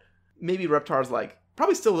that, maybe Reptar's like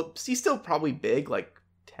he's still probably big, like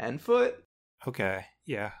 10 foot. Okay.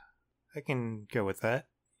 Yeah, I can go with that.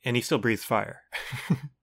 And he still breathes fire.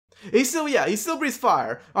 He still breathes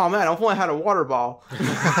fire. Oh man, if only I had a water ball.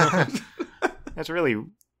 That's really,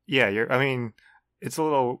 yeah. I mean, it's a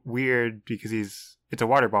little weird because it's a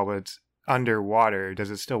water ball, but it's underwater. Does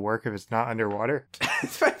it still work if it's not underwater?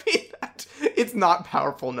 I mean, it's not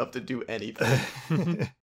powerful enough to do anything.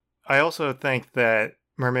 I also think that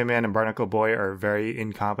Mermaid Man and Barnacle Boy are very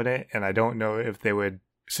incompetent, and I don't know if they would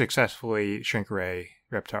successfully shrink ray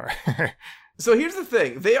Reptar. So here's the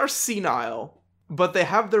thing: they are senile, but they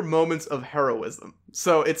have their moments of heroism.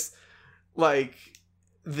 So it's like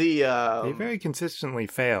they very consistently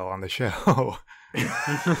fail on the show.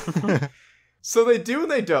 So they do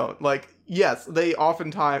and they don't. Like, yes, they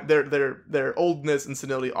oftentimes their oldness and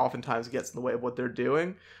senility oftentimes gets in the way of what they're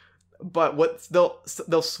doing. But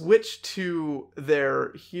they'll switch to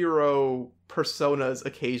their hero personas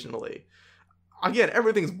occasionally. Again,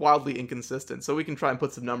 everything's wildly inconsistent, so we can try and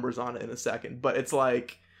put some numbers on it in a second. But it's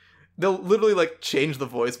like they'll literally like change the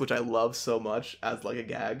voice, which I love so much as like a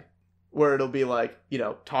gag, where it'll be like,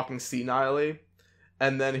 talking senilely,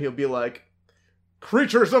 and then he'll be like,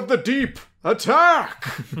 "Creatures of the deep,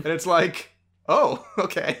 attack!" And it's like, oh,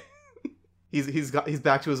 okay. He's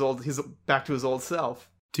back to his old self.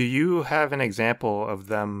 Do you have an example of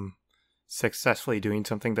them successfully doing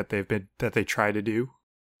something that they try to do?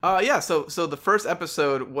 Yeah. So the first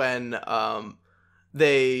episode when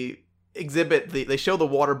they they show the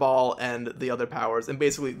water ball and the other powers, and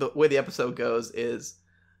basically the way the episode goes is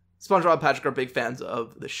SpongeBob and Patrick are big fans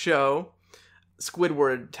of the show.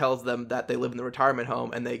 Squidward tells them that they live in the retirement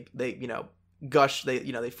home, and they gush,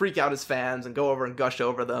 they freak out as fans and go over and gush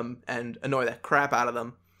over them and annoy the crap out of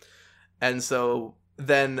them. And so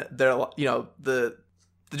then they're the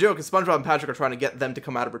joke is SpongeBob and Patrick are trying to get them to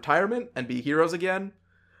come out of retirement and be heroes again.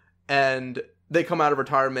 And they come out of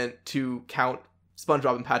retirement to count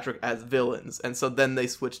SpongeBob and Patrick as villains. And so then they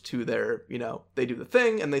switch to their, they do the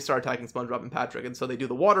thing and they start attacking SpongeBob and Patrick. And so they do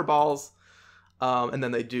the water balls, and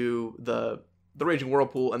then they do the Raging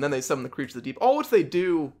Whirlpool, and then they summon the Creature of the Deep, all which they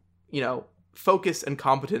do, focused and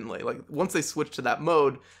competently. Like, once they switch to that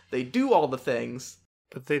mode, they do all the things.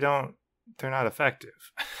 But they're not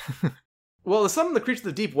effective. Well, the summon the Creature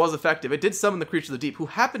of the Deep was effective. It did summon the Creature of the Deep, who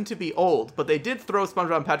happened to be old, but they did throw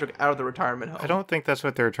SpongeBob and Patrick out of the retirement home. I don't think that's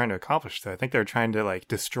what they were trying to accomplish, though. I think they were trying to,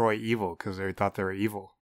 destroy evil because they thought they were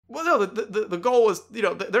evil. Well, no, the goal was,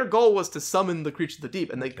 their goal was to summon the Creature of the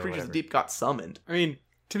Deep, and the Creature of the Deep got summoned. I mean,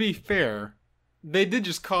 to be fair, they did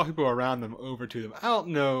just call people around them over to them. I don't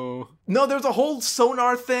know. No, there was a whole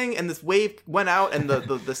sonar thing, and this wave went out, and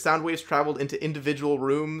the sound waves traveled into individual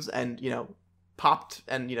rooms, and, popped,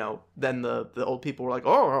 and, then the old people were like,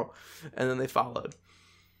 oh, and then they followed.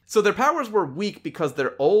 So their powers were weak because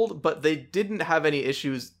they're old, but they didn't have any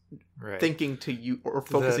issues thinking to you or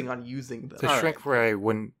focusing on using them. The shrink ray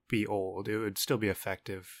wouldn't be old. It would still be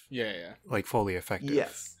effective. Yeah. Like fully effective.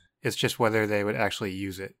 Yes. It's just whether they would actually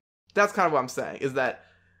use it. That's kind of what I'm saying, is that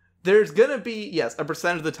there's going to be, yes, a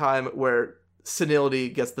percentage of the time where senility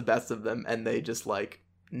gets the best of them and they just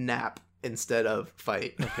nap instead of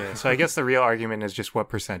fight. Okay, so I guess the real argument is just what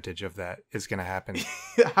percentage of that is going to happen.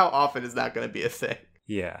 How often is that going to be a thing?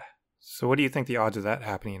 Yeah. So what do you think the odds of that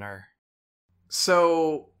happening are?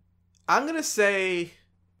 So I'm going to say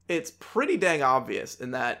it's pretty dang obvious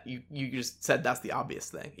in that you just said that's the obvious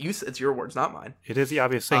thing. It's your words, not mine. It is the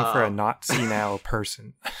obvious thing for a not senile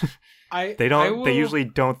person. They usually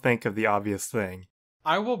don't think of the obvious thing.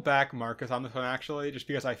 I will back Marcus on this one, actually, just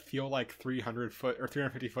because I feel like 300-foot or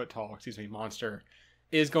 350-foot tall, monster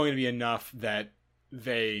is going to be enough that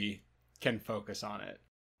they can focus on it.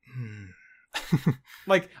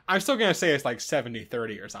 I'm still going to say it's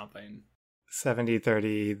 70-30 or something.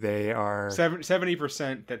 70-30, they are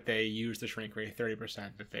 70% that they use the shrink ray,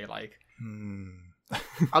 30% that they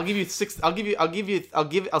I'll give you six. I'll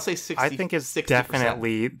say 60. I think it's 60%.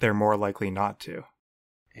 Definitely they're more likely not to.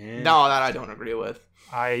 No, that I don't agree with.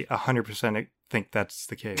 I 100% think that's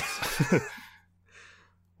the case.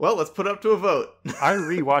 Well, let's put it up to a vote. I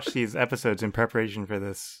rewatched these episodes in preparation for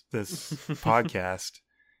this podcast,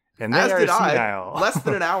 And they As are did senile. I, less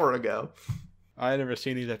than an hour ago. I never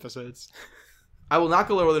seen these episodes. I will not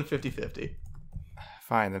go lower than 50-50.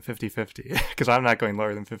 Fine, then 50-50. Because I'm not going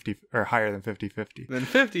lower than 50 or higher than 50-50. Then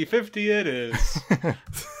 50-50 it is.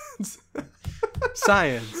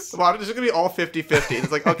 Science. Well, it's just going to be all 50-50.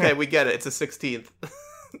 It's like, okay, we get it. It's a 16th.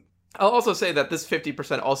 I'll also say that this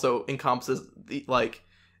 50% also encompasses, the, like,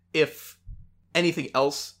 if anything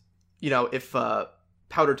else, if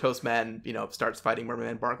Powder Toast Man, starts fighting Mermaid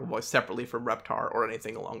Man Barnacle Boy separately from Reptar or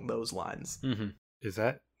anything along those lines. Mm-hmm.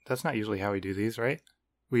 That's not usually how we do these, right?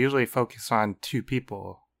 We usually focus on 2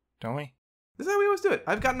 people, don't we? This is how we always do it.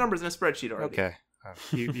 I've got numbers in a spreadsheet already. Okay.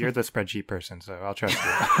 You're the spreadsheet person, so I'll trust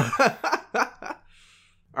you.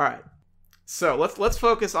 All right. So let's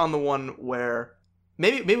focus on the one where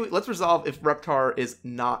maybe let's resolve if Reptar is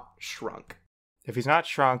not shrunk. If he's not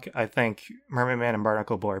shrunk, I think Mermaid Man and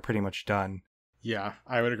Barnacle Boy are pretty much done. Yeah,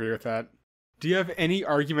 I would agree with that. Do you have any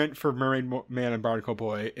argument for Mermaid Man and Barnacle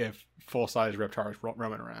Boy if full-size Reptar is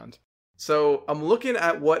roaming around? So I'm looking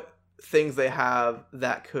at what things they have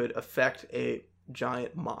that could affect a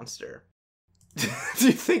giant monster. Do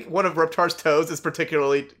you think one of Reptar's toes is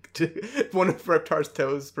particularly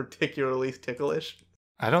ticklish?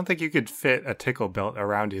 I don't think you could fit a tickle belt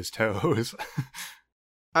around his toes.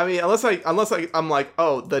 I mean, unless I'm like,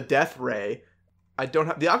 oh, the death ray. I don't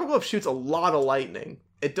have the Aqua Glove shoots a lot of lightning.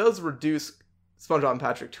 It does reduce SpongeBob and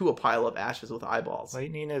Patrick to a pile of ashes with eyeballs.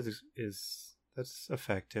 Lightning is that's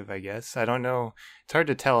effective, I guess. I don't know. It's hard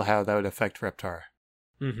to tell how that would affect Reptar.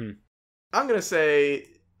 Mm-hmm. I'm gonna say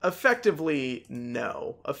effectively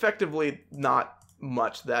no. Effectively not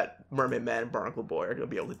much that Mermaid Man and Barnacle Boy are gonna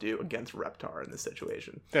be able to do against Reptar in this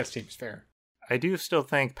situation. That seems fair. I do still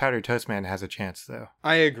think Powdered Toast Man has a chance, though.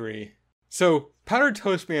 I agree. So Powdered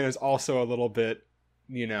Toast Man is also a little bit,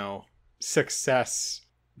 success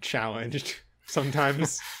challenged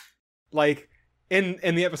sometimes. Like in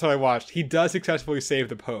the episode I watched, he does successfully save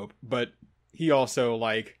the Pope, but he also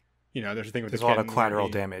there's a thing with There's the a lot of kitten collateral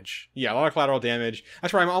where damage. Yeah, a lot of collateral damage.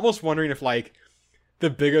 That's why I'm almost wondering if the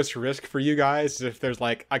biggest risk for you guys is if there's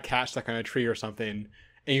a cat stuck on a tree or something,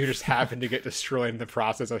 and you just happen to get destroyed in the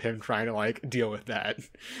process of him trying to deal with that.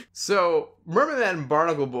 So Mermaid Man and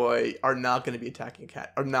Barnacle Boy are not going to be attacking a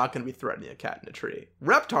cat, are not going to be threatening a cat in a tree.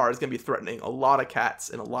 Reptar is going to be threatening a lot of cats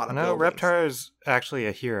in a lot of buildings. Reptar is actually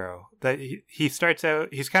a hero. That he starts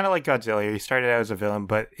out, he's kind of like Godzilla. He started out as a villain,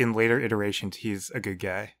 but in later iterations, he's a good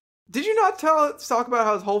guy. Did you not talk about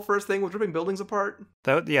how his whole first thing was ripping buildings apart?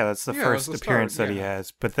 That's the first appearance that he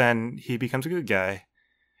has. But then he becomes a good guy.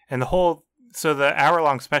 And the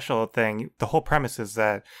hour-long special thing, the whole premise is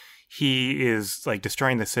that he is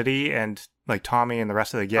destroying the city, and Tommy and the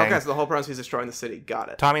rest of the gang. Okay, so the whole premise, he's destroying the city. Got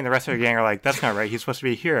it. Tommy and the rest of the gang are like, that's not right. He's supposed to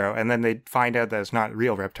be a hero. And then they find out that it's not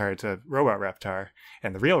real Reptar. It's a robot Reptar.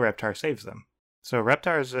 And the real Reptar saves them. So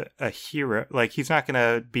Reptar is a hero. He's not going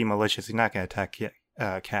to be malicious. He's not going to attack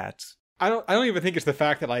cats. I don't even think it's the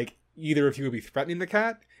fact that either of you would be threatening the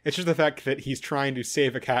cat. It's just the fact that he's trying to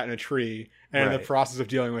save a cat in a tree, and in the process of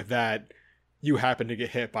dealing with that, you happen to get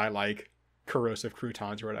hit by corrosive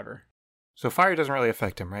croutons or whatever. So fire doesn't really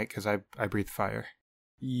affect him, right? Because I breathe fire.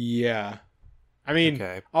 Yeah. I mean,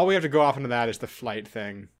 okay. All we have to go off into that is the flight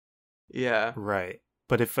thing. Yeah. Right.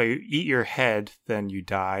 But if I eat your head, then you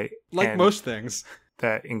die. Like most things.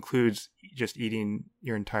 That includes just eating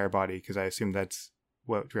your entire body, because I assume that's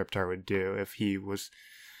what Reptar would do if he was...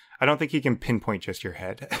 I don't think he can pinpoint just your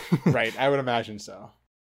head. Right, I would imagine so.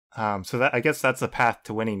 So that, I guess that's the path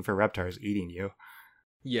to winning for Reptar, is eating you.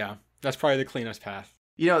 Yeah, that's probably the cleanest path.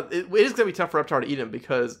 It is going to be tough for Reptar to eat him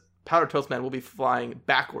because Powdered Toast Man will be flying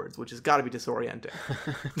backwards, which has got to be disorienting.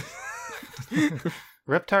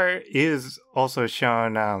 Reptar is also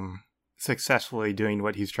shown successfully doing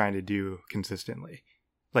what he's trying to do consistently.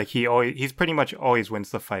 He's pretty much always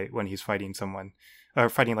wins the fight when he's fighting someone, or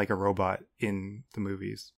fighting a robot in the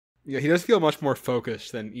movies. Yeah, he does feel much more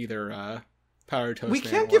focused than either Powdered Toast Man. We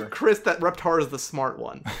can't give Chris that Reptar is the smart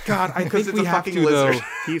one. God, I think it's we a have fucking to, lizard.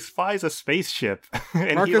 though. He flies a spaceship,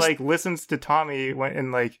 and Marcus, he listens to Tommy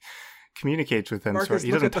and communicates with him. Marcus, so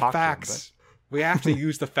he look doesn't at the talk facts. to him. We have to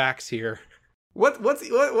use the facts here. What's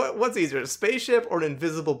easier, a spaceship or an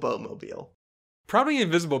invisible boatmobile? Probably an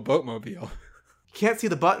invisible boatmobile. You can't see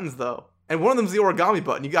the buttons though, and one of them's the origami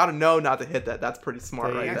button. You got to know not to hit that. That's pretty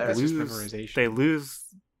smart, right there. That's just memorization. They lose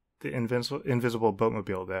the invisible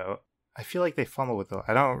boatmobile though. I feel like they fumble with it.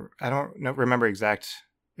 I don't remember exact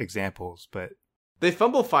examples, but they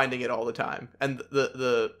fumble finding it all the time. And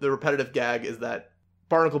the repetitive gag is that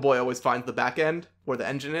Barnacle Boy always finds the back end where the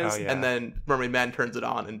engine is, and then Mermaid Man turns it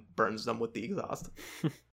on and burns them with the exhaust.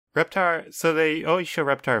 Reptar, so they always show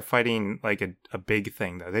Reptar fighting like a big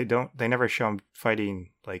thing though. They never show him fighting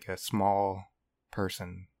like a small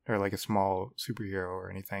person or like a small superhero or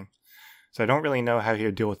anything. So I don't really know how he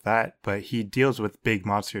would deal with that, but he deals with big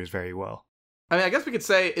monsters very well. I mean, I guess we could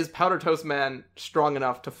say, is Powder Toast Man strong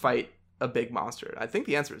enough to fight a big monster? I think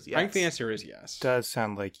the answer is yes. I think the answer is yes. Does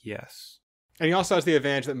sound like yes. And he also has the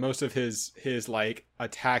advantage that most of his like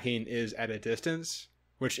attacking is at a distance,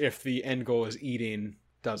 which if the end goal is eating,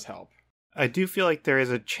 does help. I do feel like there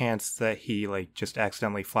is a chance that he like just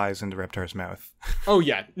accidentally flies into Reptar's mouth. Oh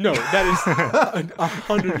yeah, no, that is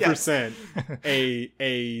 100%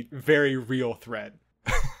 a very real threat.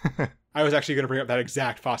 I was actually going to bring up that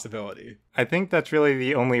exact possibility. I think that's really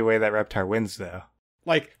the only way that Reptar wins, though.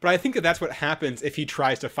 Like, but I think that that's what happens if he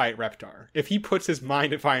tries to fight Reptar. If he puts his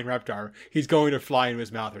mind to fighting Reptar, he's going to fly into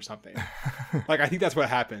his mouth or something. Like, I think that's what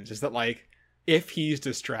happens, is that, like, if he's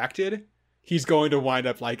distracted, he's going to wind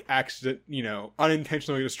up, like,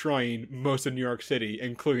 unintentionally destroying most of New York City,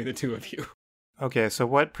 including the two of you. Okay, so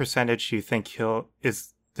what percentage do you think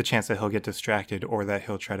is the chance that he'll get distracted or that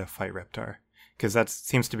he'll try to fight Reptar? Because that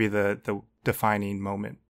seems to be the defining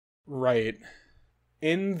moment. Right.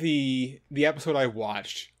 In the episode I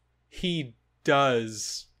watched, he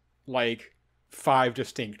does, like, 5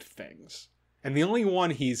 distinct things. And the only one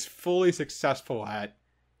he's fully successful at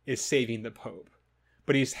is saving the Pope.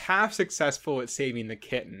 But he's half successful at saving the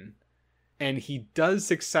kitten. And he does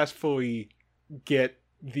successfully get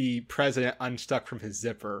the president unstuck from his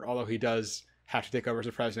zipper, although he does have to take over as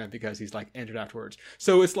the president because he's, like, injured afterwards.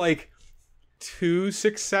 So it's, like, 2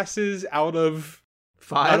 successes out of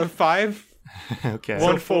 5. Okay.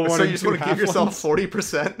 So you just want to give yourself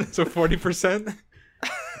 40%? So 40%?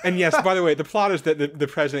 And yes, by the way, the plot is that the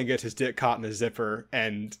president gets his dick caught in the zipper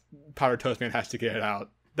and Powder Toast Man has to get it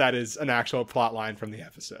out. That is an actual plot line from the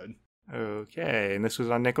episode. Okay, and this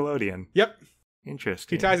was on Nickelodeon. Yep.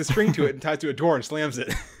 Interesting. He ties a string to it and ties to a door and slams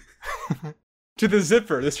it. To the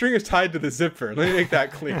zipper. The string is tied to the zipper. Let me make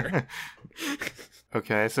that clear.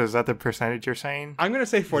 Okay, so is that the percentage you're saying? I'm going to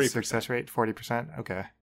say 40%. Success rate, 40%? Okay.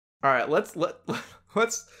 All right, let's I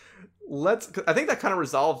think that kind of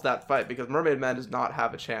resolves that fight because Mermaid Man does not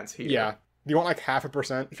have a chance here. Yeah. Do you want like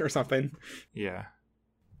 0.5% or something? Yeah.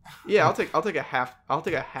 Yeah, I'll take a half. I'll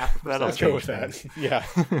take a half. That'll Let's go with that. Yeah.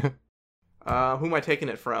 Who am I taking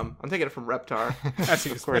it from? I'm taking it from Reptar.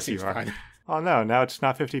 Of course you are. Fine. Oh no, now it's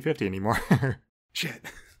not 50-50 anymore. Shit.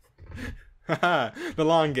 The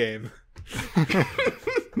long game.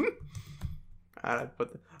 I'm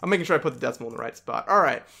making sure I put the decimal in the right spot. All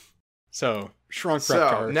right. So shrunk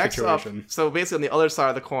Reptar next situation. Up, so basically on the other side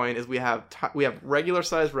of the coin is we have regular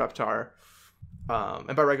size Reptar,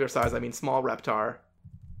 and by regular size I mean small Reptar,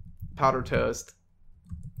 Powder Toast,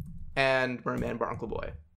 and Merman Barnacle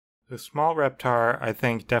Boy. The small Reptar, I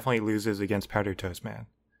think, definitely loses against Powder Toast Man.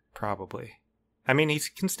 Probably. I mean, he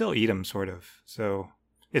can still eat him, sort of. So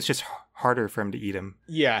it's just harder for him to eat him.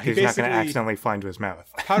 Yeah, he's not going to accidentally fly into his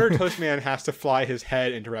mouth. Powder Toast Man has to fly his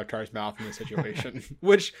head into Reptar's mouth in this situation,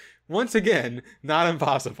 which, once again, not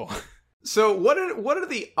impossible. So what are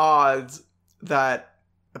the odds that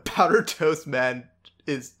Powder Toast Man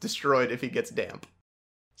is destroyed if he gets damp?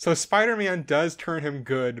 So Spider-Man does turn him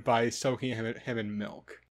good by soaking him in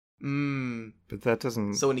milk. But that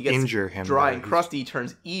doesn't so when he gets injure him. Dry and crusty, he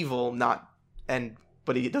turns evil.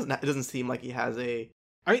 But it doesn't seem like he has a.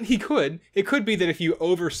 I mean, he could. It could be that if you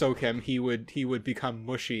over soak him, he would become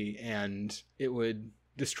mushy and it would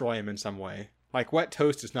destroy him in some way. Like wet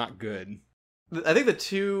toast is not good. I think the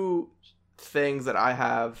two things that I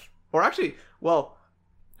have, or actually, well,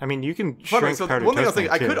 I mean, you can shrink so Powder one thing I was Toast Man,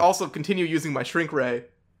 thinking, I too. could also continue using my shrink ray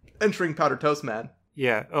and shrink Powder Toast Man.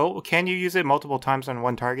 Yeah. Oh, can you use it multiple times on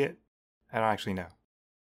one target? I don't actually know.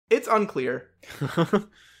 It's unclear.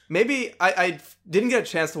 Maybe I didn't get a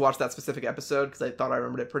chance to watch that specific episode because I thought I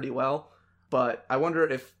remembered it pretty well. But I wonder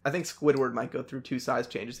if I think Squidward might go through 2 size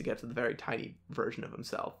changes to get to the very tiny version of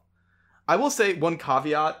himself. I will say one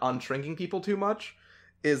caveat on shrinking people too much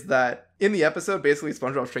is that in the episode, basically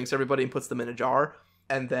SpongeBob shrinks everybody and puts them in a jar.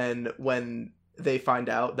 And then when they find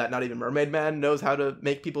out that not even Mermaid Man knows how to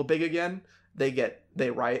make people big again,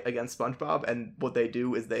 they riot against SpongeBob, and what they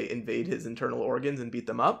do is they invade his internal organs and beat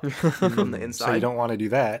them up from the inside. So you don't want to do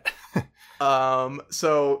that.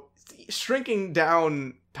 So shrinking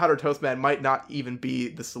down Powder Toast Man might not even be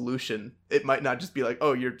the solution. It might not just be like,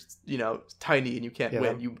 oh, you're tiny and you can't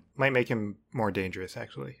win. You might make him more dangerous,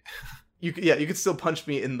 actually. You could still punch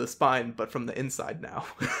me in the spine, but from the inside now.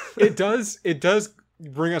 It does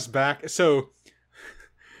bring us back. So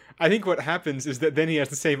I think what happens is that then he has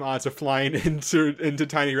the same odds of flying into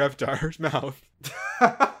Tiny Reptar's mouth.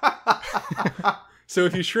 So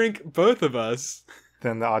if you shrink both of us,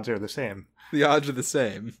 Then the odds are the same the odds are the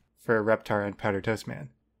same. for Reptar and Powdered Toast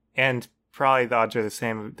Man. And probably the odds are the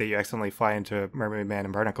same that you accidentally fly into Mermaid Man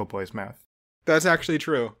and Barnacle Boy's mouth. That's actually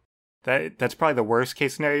true. That's probably the worst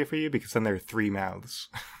case scenario for you, because then there are 3 mouths.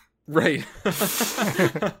 Right.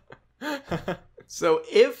 So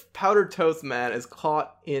if Powdered Toast Man is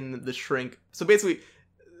caught in the shrink, so basically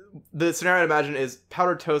the scenario I imagine is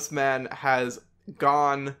Powdered Toast Man has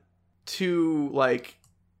gone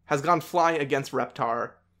flying against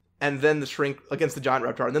Reptar, and then the shrink against the giant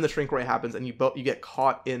Reptar, and then the shrink ray happens, and you get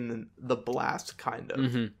caught in the blast, kind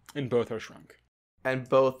of, And both are shrunk. and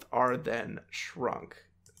both are then shrunk.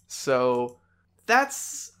 So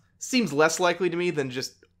seems less likely to me than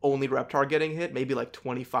just only Reptar getting hit, maybe like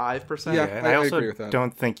 25%. Yeah, and I I also agree with that.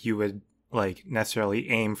 don't think you would necessarily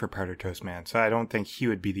aim for Powdered Toast Man, so I don't think he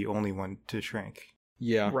would be the only one to shrink.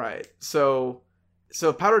 Yeah. Right. So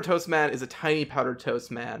Powdered Toast Man is a tiny Powdered Toast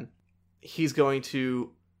Man. He's going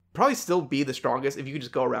to probably still be the strongest if you could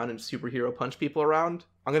just go around and superhero punch people around.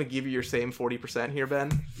 I'm going to give you your same 40% here, Ben.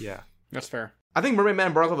 Yeah. That's fair. I think Mermaid Man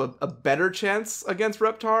and Barnacle have a better chance against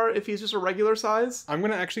Reptar if he's just a regular size. I'm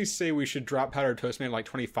going to actually say we should drop Powdered Toast Man like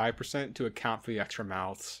 25% to account for the extra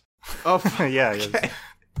mouths. Oh, Yeah, okay.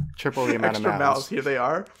 triple the amount Extra of mouths. mouths. Here they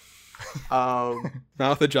are.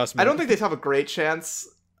 Mouth adjustment. I don't think they have a great chance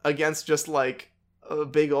against just like a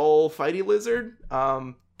big ol' fighty lizard.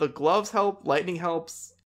 The gloves help, lightning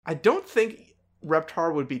helps. I don't think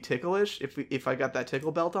Reptar would be ticklish if I got that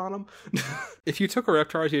tickle belt on him. If you took a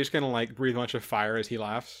Reptar, is he just going to like breathe a bunch of fire as he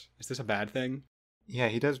laughs? Is this a bad thing? Yeah,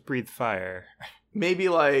 he does breathe fire. Maybe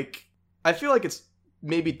I feel like it's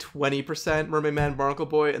maybe 20% Mermaid Man Barnacle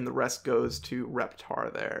Boy, and the rest goes to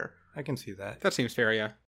Reptar there. I can see that. That seems fair,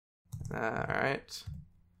 yeah. Alright.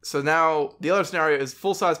 So now the other scenario is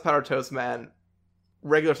full-size Powdered Toast Man,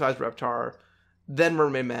 regular-sized Reptar, then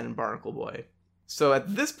Mermaid Man and Barnacle Boy. So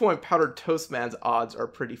at this point, Powdered Toast Man's odds are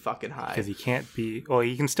pretty fucking high. Because he can't be... Well,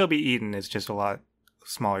 he can still be eaten. It's just a lot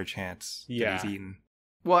smaller chance Yeah. that he's eaten.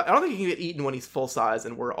 Well, I don't think he can get eaten when he's full-size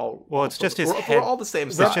and we're all... Well, it's just his we're head. all the same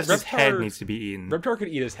It's size. just his head Reptar- needs to be eaten. Reptar could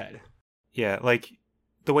eat his head. Yeah, like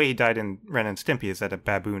the way he died in Ren and Stimpy is that a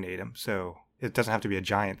baboon ate him, so it doesn't have to be a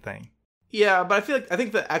giant thing. Yeah, but I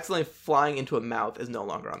think that accidentally flying into a mouth is no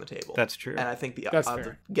longer on the table. That's true. And I think the That's odds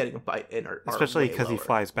fair. of getting a bite in are Especially because because he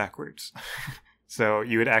flies backwards. So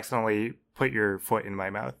you would accidentally put your foot in my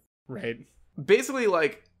mouth. Right. Basically,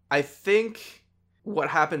 I think what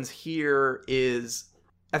happens here is,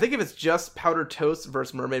 I think if it's just Powdered Toast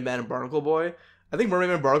versus Mermaid Man and Barnacle Boy, I think Mermaid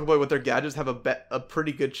Man and Barnacle Boy with their gadgets have a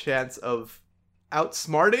pretty good chance of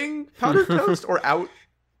outsmarting Powdered Toast or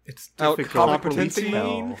It's Out difficult to competency?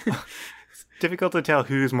 tell. It's difficult to tell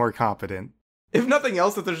who's more competent. if nothing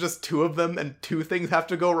else, that there's just two of them and two things have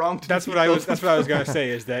to go wrong. That's what I was going to say,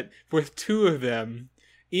 is that with two of them,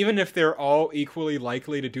 even if they're all equally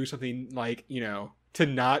likely to do something like, to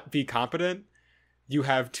not be competent, you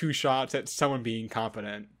have 2 shots at someone being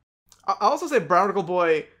competent. I also say Barnacle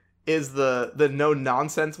Boy is the no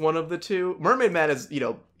nonsense one of the two. Mermaid Man is,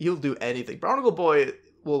 he'll do anything. Barnacle Boy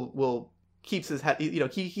will keeps his head,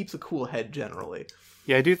 he keeps a cool head generally.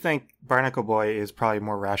 Yeah, I do think Barnacle Boy is probably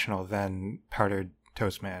more rational than Powdered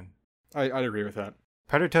Toast Man. I'd agree with that.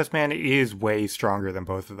 Powdered Toast Man is way stronger than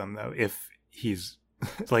both of them, though, if he's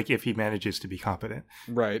if he manages to be competent.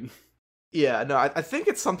 Right. Yeah, no, I think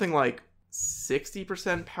it's something like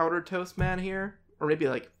 60% Powdered Toast Man here, or maybe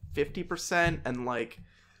 50%, and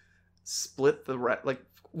split the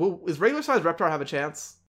is regular size Reptar have a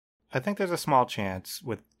chance? I think there's a small chance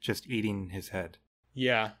with just eating his head.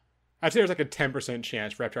 Yeah. I'd say there's a 10%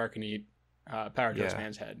 chance Reptar can eat Powdered Toast Yeah.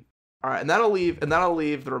 Man's head. All right, and that'll leave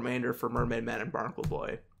the remainder for Mermaid Man and Barnacle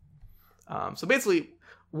Boy. So basically,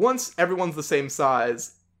 once everyone's the same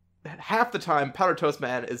size, half the time Powdered Toast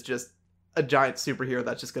Man is just a giant superhero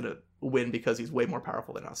that's just gonna win because he's way more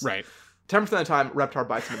powerful than us. Right. 10% of the time, Reptar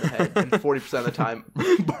bites him in the head, and 40% of the time,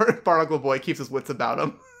 Barnacle Boy keeps his wits about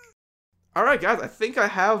him. All right, guys, I think I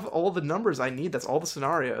have all the numbers I need. That's all the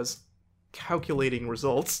scenarios. Calculating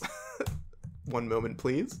results. One moment,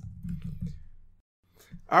 please.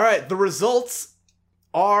 All right, the results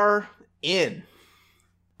are in.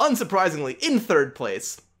 Unsurprisingly, in third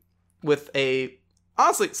place, with a,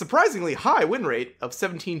 honestly, surprisingly high win rate of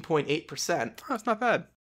 17.8%, Oh, that's not bad.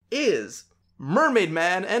 is Mermaid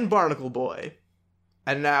Man and Barnacle Boy.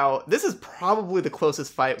 And now, this is probably the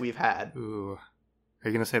closest fight we've had. Ooh. Are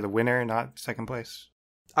you going to say the winner, not second place?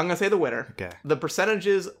 I'm going to say the winner. Okay. The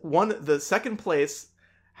percentages, the second place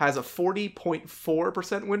has a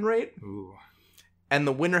 40.4% win rate, Ooh. and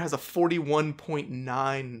the winner has a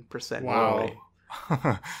 41.9% Wow. win rate.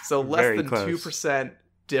 So less Very than close. 2%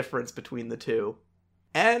 difference between the two.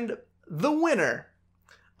 And the winner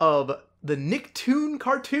of the Nicktoon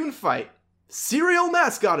cartoon fight cereal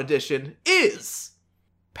mascot edition is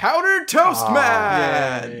Powdered Toast Aw,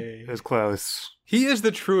 Man. Yay. It was close. He is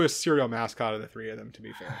the truest cereal mascot of the three of them, to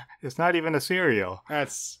be fair. It's not even a cereal.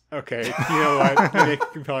 That's okay. You know what? You make a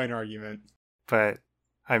compelling argument. But,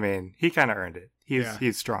 I mean, he kind of earned it. Yeah.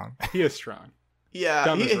 He's strong. He is strong. Yeah,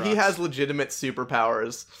 Dumb as he rocks. has legitimate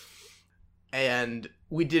superpowers. And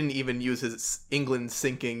we didn't even use his England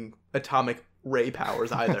sinking atomic ray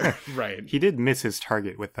powers either. Right. He did miss his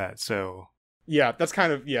target with that, so... Yeah, that's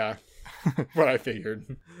kind of, what I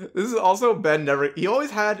figured. This is also Ben never. He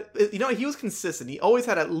always had. He was consistent. He always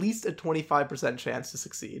had at least a 25% chance to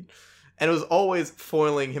succeed, and it was always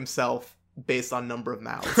foiling himself based on number of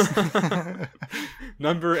mouths.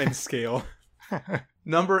 Number and scale.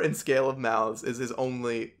 Number and scale of mouths is his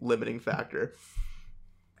only limiting factor.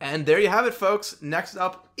 And there you have it, folks. Next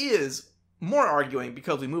up is more arguing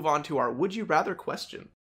because we move on to our Would You Rather question.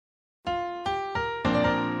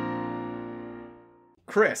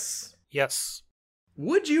 Chris, Yes.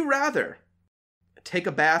 would you rather take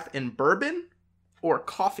a bath in bourbon or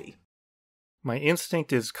coffee? My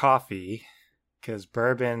instinct is coffee, because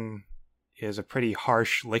bourbon is a pretty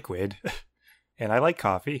harsh liquid, and I like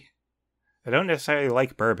coffee. I don't necessarily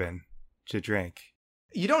like bourbon to drink.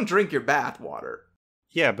 You don't drink your bath water.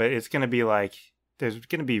 Yeah, but it's going to be like, there's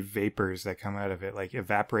going to be vapors that come out of it, like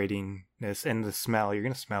evaporatingness, and the smell, you're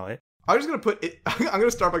going to smell it. I'm just going to put it, I'm going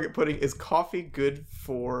to start by putting, is coffee good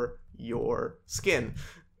for your skin?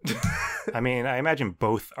 I mean, I imagine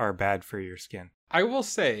both are bad for your skin. I will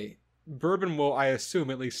say, bourbon will, I assume,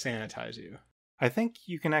 at least sanitize you. I think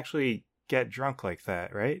you can actually get drunk like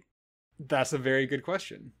that, right? That's a very good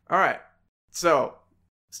question. All right. So,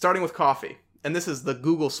 starting with coffee, and this is the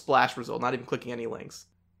Google Splash result, not even clicking any links.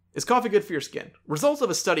 Is coffee good for your skin? Results of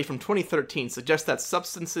a study from 2013 suggest that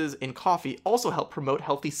substances in coffee also help promote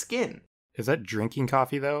healthy skin. Is that drinking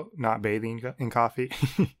coffee, though? Not bathing in coffee?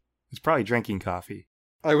 It's probably drinking coffee.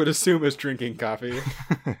 I would assume it's drinking coffee.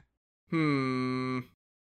 No,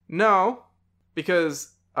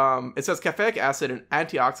 because it says caffeic acid, an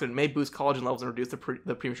antioxidant, may boost collagen levels and reduce the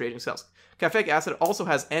premature aging cells. Caffeic acid also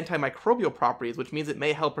has antimicrobial properties, which means it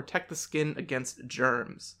may help protect the skin against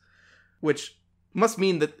germs. Which must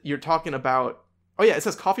mean that you're talking about... Oh yeah, it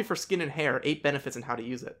says coffee for skin and hair, 8 benefits and how to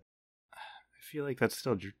use it. I feel like that's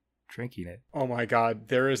still drinking it. Oh my god,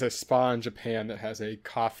 there is a spa in Japan that has a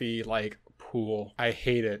coffee, pool. I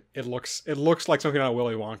hate it. It looks like something out of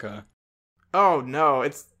Willy Wonka. Oh no,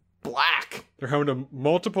 it's black. They're home to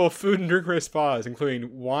multiple food and drink spas,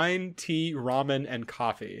 including wine, tea, ramen, and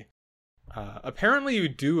coffee. Apparently you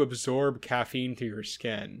do absorb caffeine to your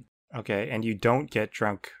skin. Okay, and you don't get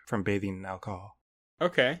drunk from bathing in alcohol.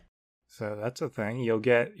 Okay. So that's a thing.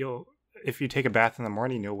 If you take a bath in the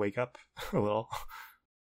morning, you'll wake up a little.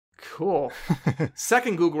 Cool.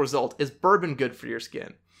 Second Google result, is bourbon good for your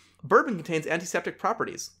skin? Bourbon contains antiseptic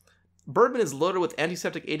properties. Bourbon is loaded with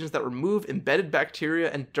antiseptic agents that remove embedded bacteria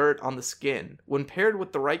and dirt on the skin. When paired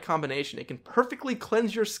with the right combination, it can perfectly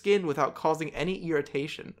cleanse your skin without causing any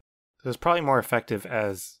irritation. So it's probably more effective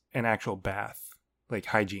as an actual bath, like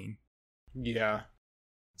hygiene. Yeah.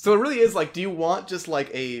 So it really is do you want just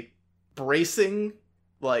a bracing,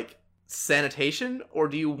 sanitation, or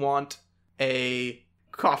do you want a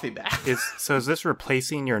coffee bath? Is this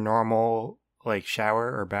replacing your normal,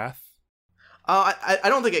 shower or bath? I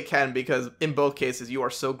don't think it can, because in both cases you are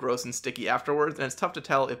so gross and sticky afterwards, and it's tough to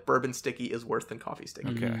tell if bourbon sticky is worse than coffee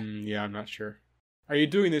sticky. Okay. Yeah, I'm not sure. Are you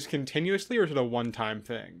doing this continuously, or is it a one-time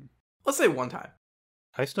thing? Let's say one time.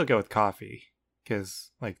 I still go with coffee, because,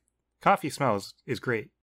 coffee smells is great.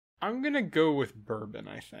 I'm gonna go with bourbon,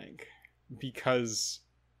 I think, because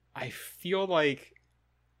I feel like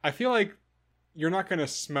you're not gonna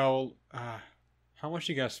smell. How much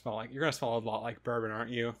are you gonna smell like? You're gonna smell a lot like bourbon,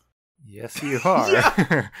 aren't you? Yes, you are.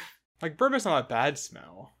 Yeah. Bourbon's not a bad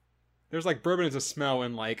smell. There's bourbon is a smell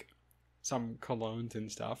in some colognes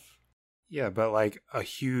and stuff. Yeah, but a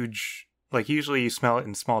huge, usually you smell it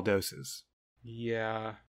in small doses.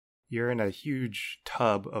 Yeah. You're in a huge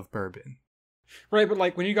tub of bourbon. Right,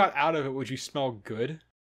 but when you got out of it, would you smell good?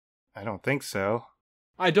 I don't think so.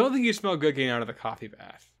 I don't think you smell good getting out of the coffee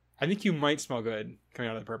bath. I think you might smell good coming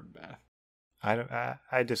out of the bourbon bath.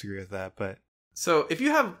 I disagree with that, but So if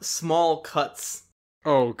you have small cuts,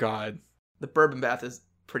 Oh god. the bourbon bath is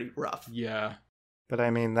pretty rough. Yeah.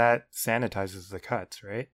 that sanitizes the cuts,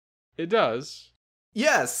 right? It does.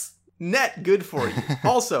 Yes, net good for you.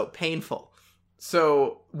 Also painful.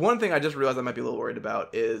 So one thing I just realized I might be a little worried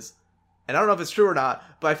about is And I don't know if it's true or not,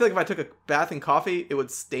 but I feel like if I took a bath in coffee, it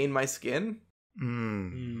would stain my skin.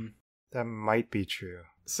 That might be true.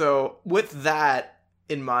 So with that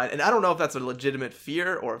in mind, and I don't know if that's a legitimate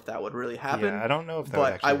fear or if that would really happen. Yeah, I don't know if that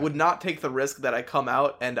but would I would not take the risk that I come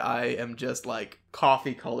out and I am just like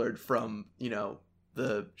coffee colored from,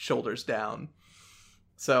 the shoulders down.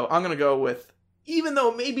 So I'm going to go with, even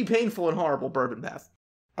though it may be painful and horrible, bourbon bath.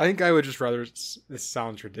 I think I would just rather. This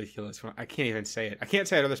sounds ridiculous. I can't even say it. I can't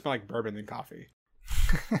say I'd rather smell like bourbon than coffee.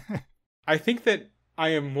 I think that I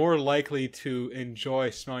am more likely to enjoy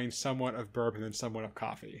smelling somewhat of bourbon than somewhat of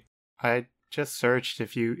coffee. I just searched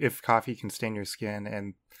if coffee can stain your skin,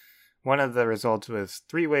 and one of the results was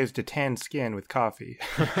 3 ways to tan skin with coffee.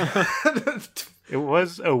 It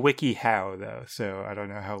was a WikiHow though, so I don't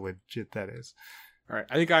know how legit that is. All right,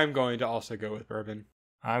 I think I'm going to also go with bourbon.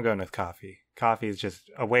 I'm going with coffee. Coffee is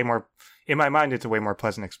just a way more, in my mind, it's a way more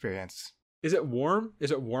pleasant experience. Is it warm?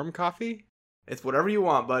 Is it warm coffee? It's whatever you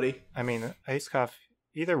want, buddy. I mean, iced coffee,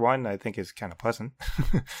 either one I think is kind of pleasant.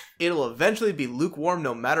 It'll eventually be lukewarm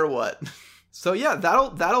no matter what. So yeah,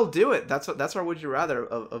 that'll do it. That's our would you rather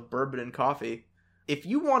of bourbon and coffee. If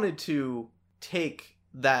you wanted to take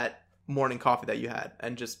that morning coffee that you had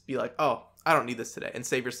and just be like, oh, I don't need this today, and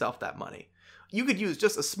save yourself that money, you could use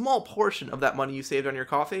just a small portion of that money you saved on your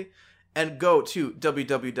coffee and go to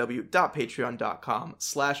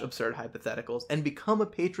www.patreon.com/absurdhypotheticals and become a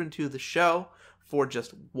patron to the show for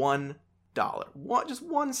just $1. Just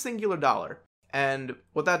one singular dollar. And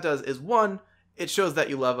what that does is, one, it shows that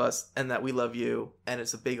you love us and that we love you, and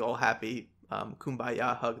it's a big ol' happy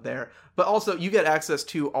kumbaya hug there. But also, you get access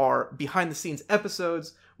to our behind-the-scenes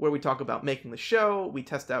episodes where we talk about making the show, we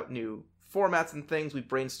test out new formats and things, we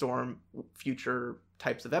brainstorm future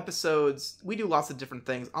types of episodes. We do lots of different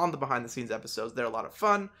things on the behind-the-scenes episodes. They're a lot of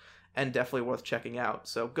fun and definitely worth checking out.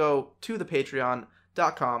 So go to the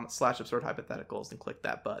patreon.com/absurdhypotheticals and click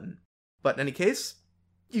that button. But in any case,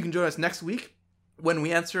 you can join us next week when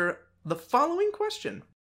we answer the following question.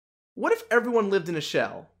 What if everyone lived in a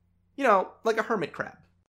shell? Like a hermit crab.